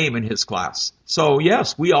had a name in his class. So,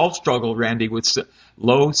 yes, we all struggled, Randy, with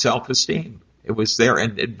low self-esteem. It was there.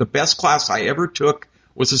 And the best class I ever took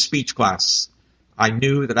was a speech class. I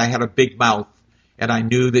knew that I had a big mouth, and I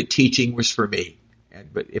knew that teaching was for me.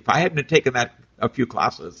 But if I hadn't taken a few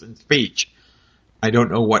classes in speech, I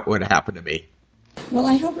don't know what would have happened to me. Well,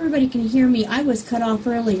 I hope everybody can hear me. I was cut off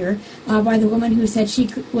earlier by the woman who said she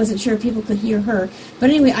wasn't sure if people could hear her. But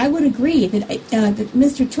anyway, I would agree that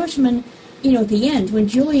Mr. Tushman, at the end, when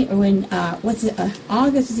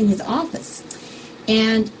August was in his office,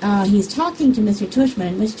 and he's talking to Mr. Tushman,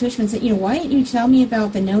 and Mr. Tushman said, why didn't you tell me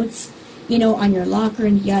about the notes, on your locker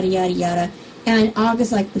and yada, yada, yada. And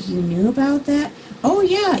August like, well, you knew about that? Oh,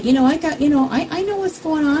 yeah, I got, I know what's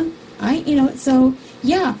going on. So,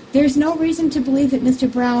 yeah, there's no reason to believe that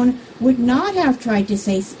Mr. Brown would not have tried to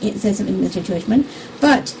say something to Mr. Tushman.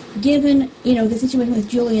 But given, the situation with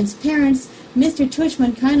Julian's parents, Mr.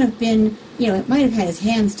 Tushman kind of been, might have had his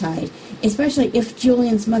hands tied, especially if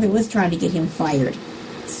Julian's mother was trying to get him fired.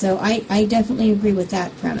 So I definitely agree with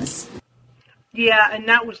that premise. Yeah, and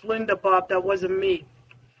that was Linda, Bob. That wasn't me.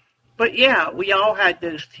 But, yeah, we all had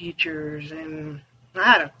those teachers. And I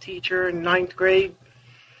had a teacher in 9th grade.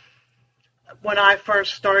 When I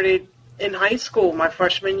first started in high school, my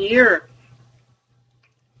freshman year,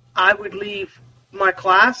 I would leave my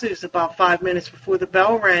classes about 5 minutes before the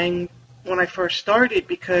bell rang when I first started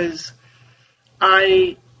because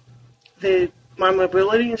my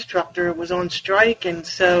mobility instructor was on strike, and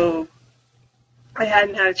so I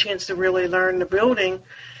hadn't had a chance to really learn the building,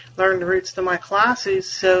 learn the routes to my classes.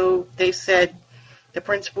 So they said the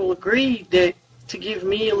principal agreed that to give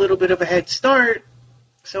me a little bit of a head start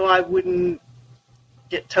so I wouldn't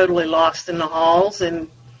get totally lost in the halls and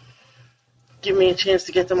give me a chance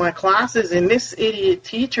to get to my classes. And this idiot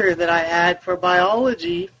teacher that I had for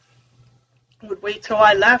biology would wait till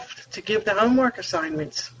I left to give the homework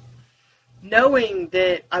assignments, knowing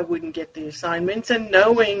that I wouldn't get the assignments and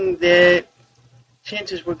knowing that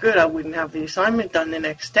chances were good I wouldn't have the assignment done the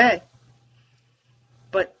next day.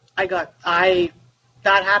 But that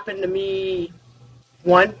happened to me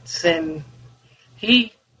once, and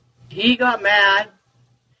he got mad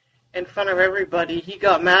in front of everybody. He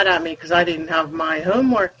got mad at me because I didn't have my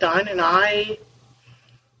homework done, and I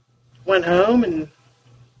went home and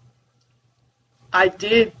I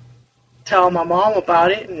did tell my mom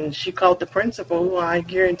about it, and she called the principal. I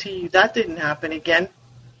guarantee you that didn't happen again.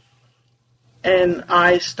 And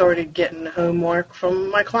I started getting the homework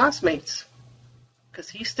from my classmates because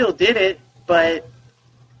he still did it, but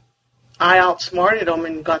I outsmarted him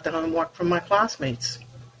and got the homework from my classmates.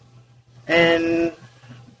 And,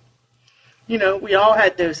 we all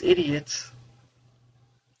had those idiots.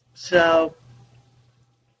 So,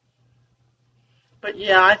 but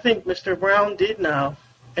yeah, I think Mr. Brown did know,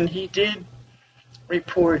 and he did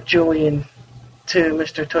report Julian to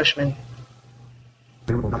Mr. Tushman.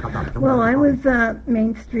 Well, I was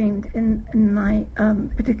mainstreamed in my,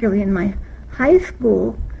 particularly in my high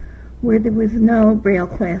school, where there was no Braille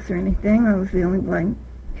class or anything. I was the only blind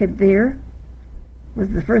kid there. Was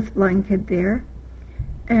the first blind kid there.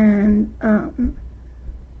 And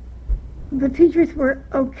the teachers were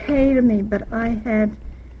okay to me, but I had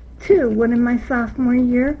two, one in my sophomore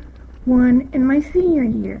year, one in my senior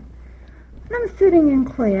year. And I'm sitting in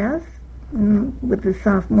class with the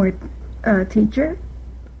sophomore teacher,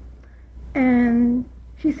 and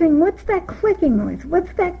she's saying, "What's that clicking noise?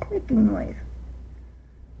 What's that clicking noise?"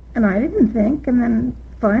 And I didn't think, and then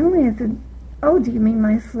finally I said, "Oh, do you mean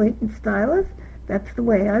my slate and stylus? That's the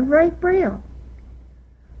way I write Braille."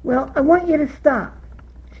 "Well, I want you to stop,"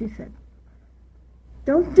 she said.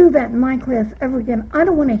 "Don't do that in my class ever again. I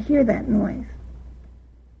don't want to hear that noise."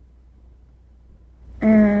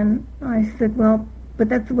 And I said, "Well, but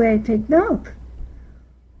that's the way I take notes."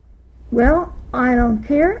 "Well, I don't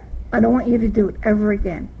care. I don't want you to do it ever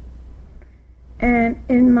again." And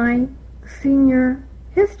in my senior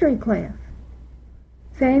history class,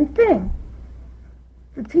 same thing.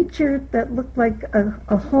 the teacher that looked like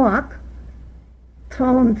a hawk,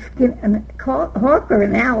 tall and skinny, a hawk or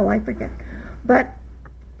an owl, I forget. But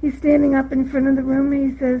he's standing up in front of the room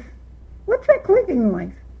and he says, "What's that clicking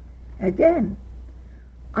noise?" Again.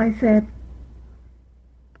 I said,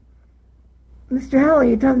 "Mr. Howell,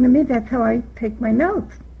 you're talking to me? That's how I take my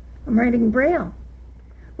notes. I'm writing Braille."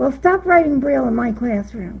 "Well, stop writing Braille in my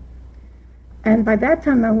classroom." And by that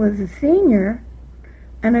time I was a senior,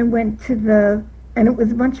 and I went to and it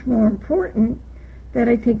was much more important that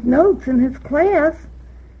I take notes in his class,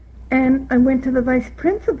 and I went to the vice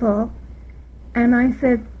principal, and I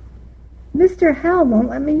said, "Mr. Howell won't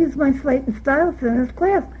let me use my slate and stylus in his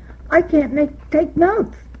class. I can't take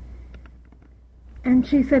notes." And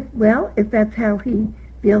she said, "Well, if that's how he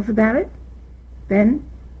feels about it, then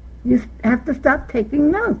you have to stop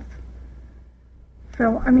taking notes."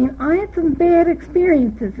 So, I mean, I had some bad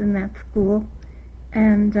experiences in that school,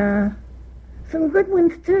 and some good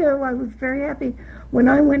ones too. I was very happy when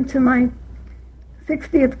I went to my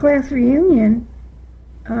 60th class reunion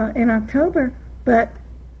in October, but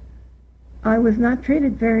I was not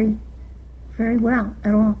treated very, very well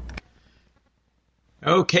at all.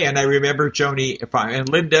 Okay, and I remember, Joni, and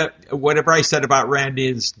Linda, whatever I said about Randy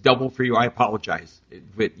is double for you. I apologize.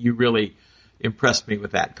 But you really impressed me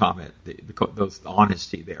with that comment, the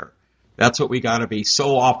honesty there. That's what we got to be.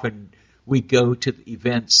 So often we go to the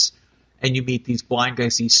events and you meet these blind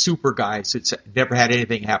guys, these super guys. It's never had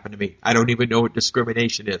anything happen to me. I don't even know what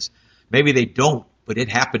discrimination is. Maybe they don't, but it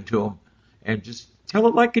happened to them. And just tell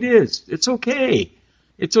it like it is. It's okay.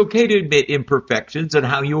 It's okay to admit imperfections and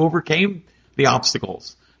how you overcame the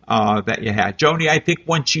obstacles that you had. Joni, I think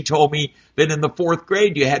once you told me that in the 4th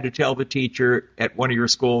grade you had to tell the teacher at one of your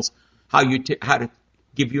schools how to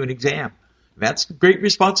give you an exam. That's great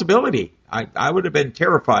responsibility. I would have been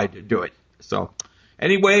terrified to do it. So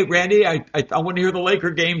anyway, Randy, I want to hear the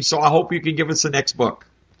Laker game, so I hope you can give us the next book.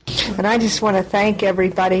 And I just want to thank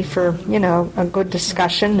everybody for, a good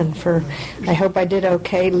discussion, and I hope I did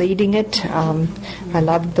okay leading it. I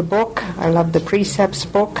loved the book. I loved the Precepts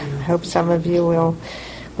book. I hope some of you will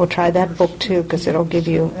try that book too, because it'll give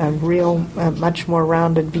you a much more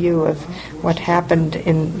rounded view of what happened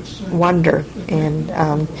in Wonder.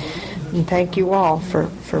 And thank you all for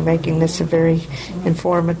making this a very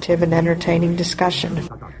informative and entertaining discussion.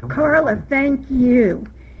 Carla, thank you.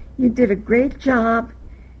 You did a great job.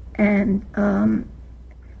 And I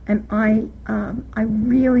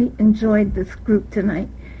really enjoyed this group tonight,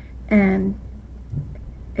 and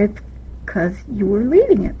it's because you were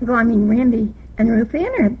leading it. Well, I mean, Randy and Ruth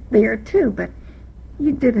Ann are there too, but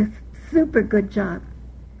you did a super good job.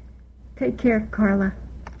 Take care, Carla.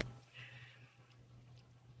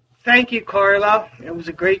 Thank you, Carla. It was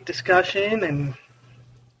a great discussion and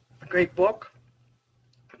a great book.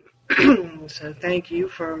 So thank you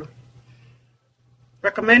for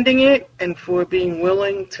recommending it and for being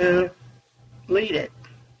willing to lead it.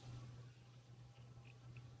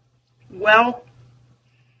 Well,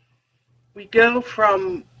 we go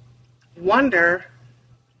from Wonder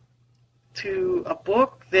to a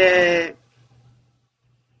book that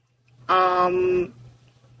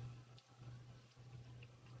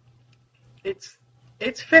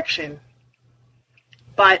it's fiction,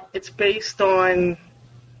 but it's based on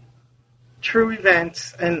true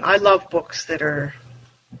events, and I love books that are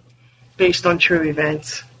based on true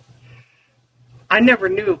events. I never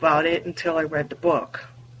knew about it until I read the book.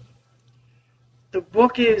 The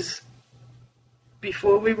book is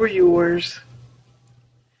Before We Were Yours.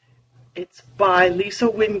 It's by Lisa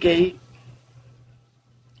Wingate.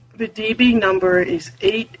 The DB number is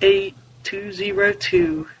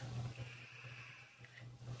 88202.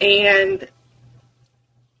 And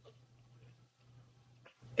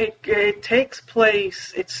it takes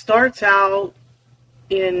place, it starts out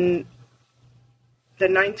in the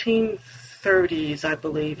 1930s, I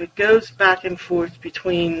believe. It goes back and forth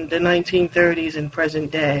between the 1930s and present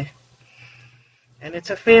day. And it's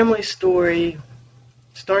a family story.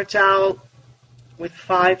 Starts out with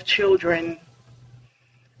 5 children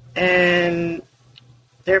and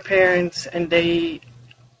their parents, and they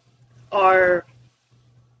are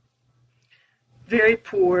very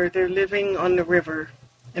poor. They're living on the river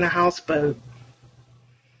in a houseboat.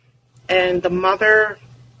 And the mother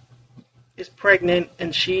is pregnant,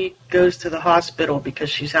 and she goes to the hospital because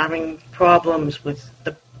she's having problems with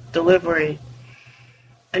the delivery.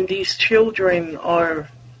 And these children are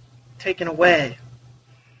taken away.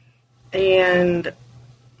 And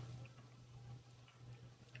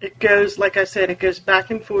it goes, like I said, it goes back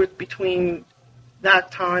and forth between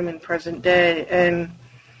that time and present day. And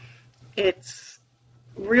it's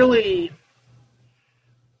really,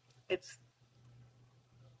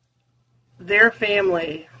 their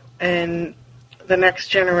family and the next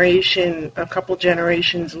generation, a couple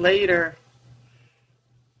generations later,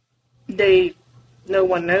 no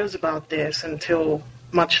one knows about this until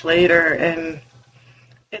much later, and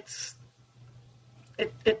it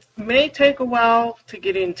may take a while to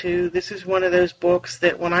get into. This is one of those books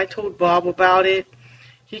that when I told Bob about it,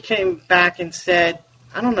 he came back and said,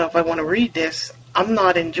 I don't know if I want to read this. I'm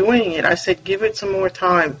not enjoying it. I said, give it some more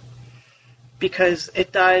time, because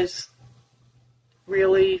it does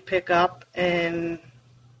really pick up, and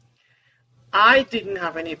I didn't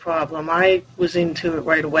have any problem. I was into it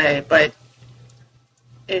right away, but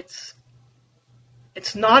it's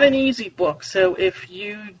not an easy book. So if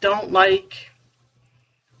you don't like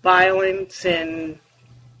violence and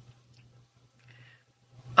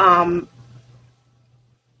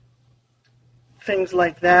things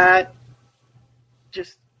like that,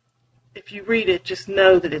 just if you read it, just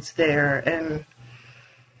know that it's there.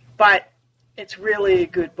 But it's really a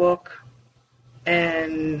good book,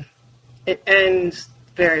 and it ends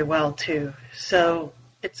very well too. So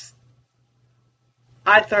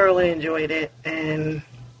I thoroughly enjoyed it. And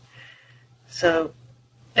so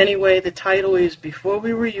anyway, the title is Before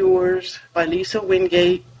We Were Yours by Lisa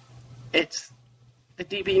Wingate. The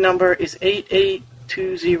DB number is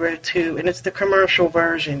 88202, and it's the commercial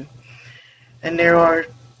version. And there are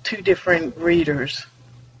 2 different readers.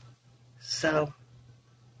 So,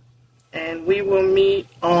 and we will meet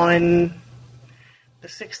on the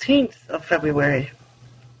 16th of February.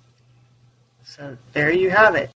 So there you have it.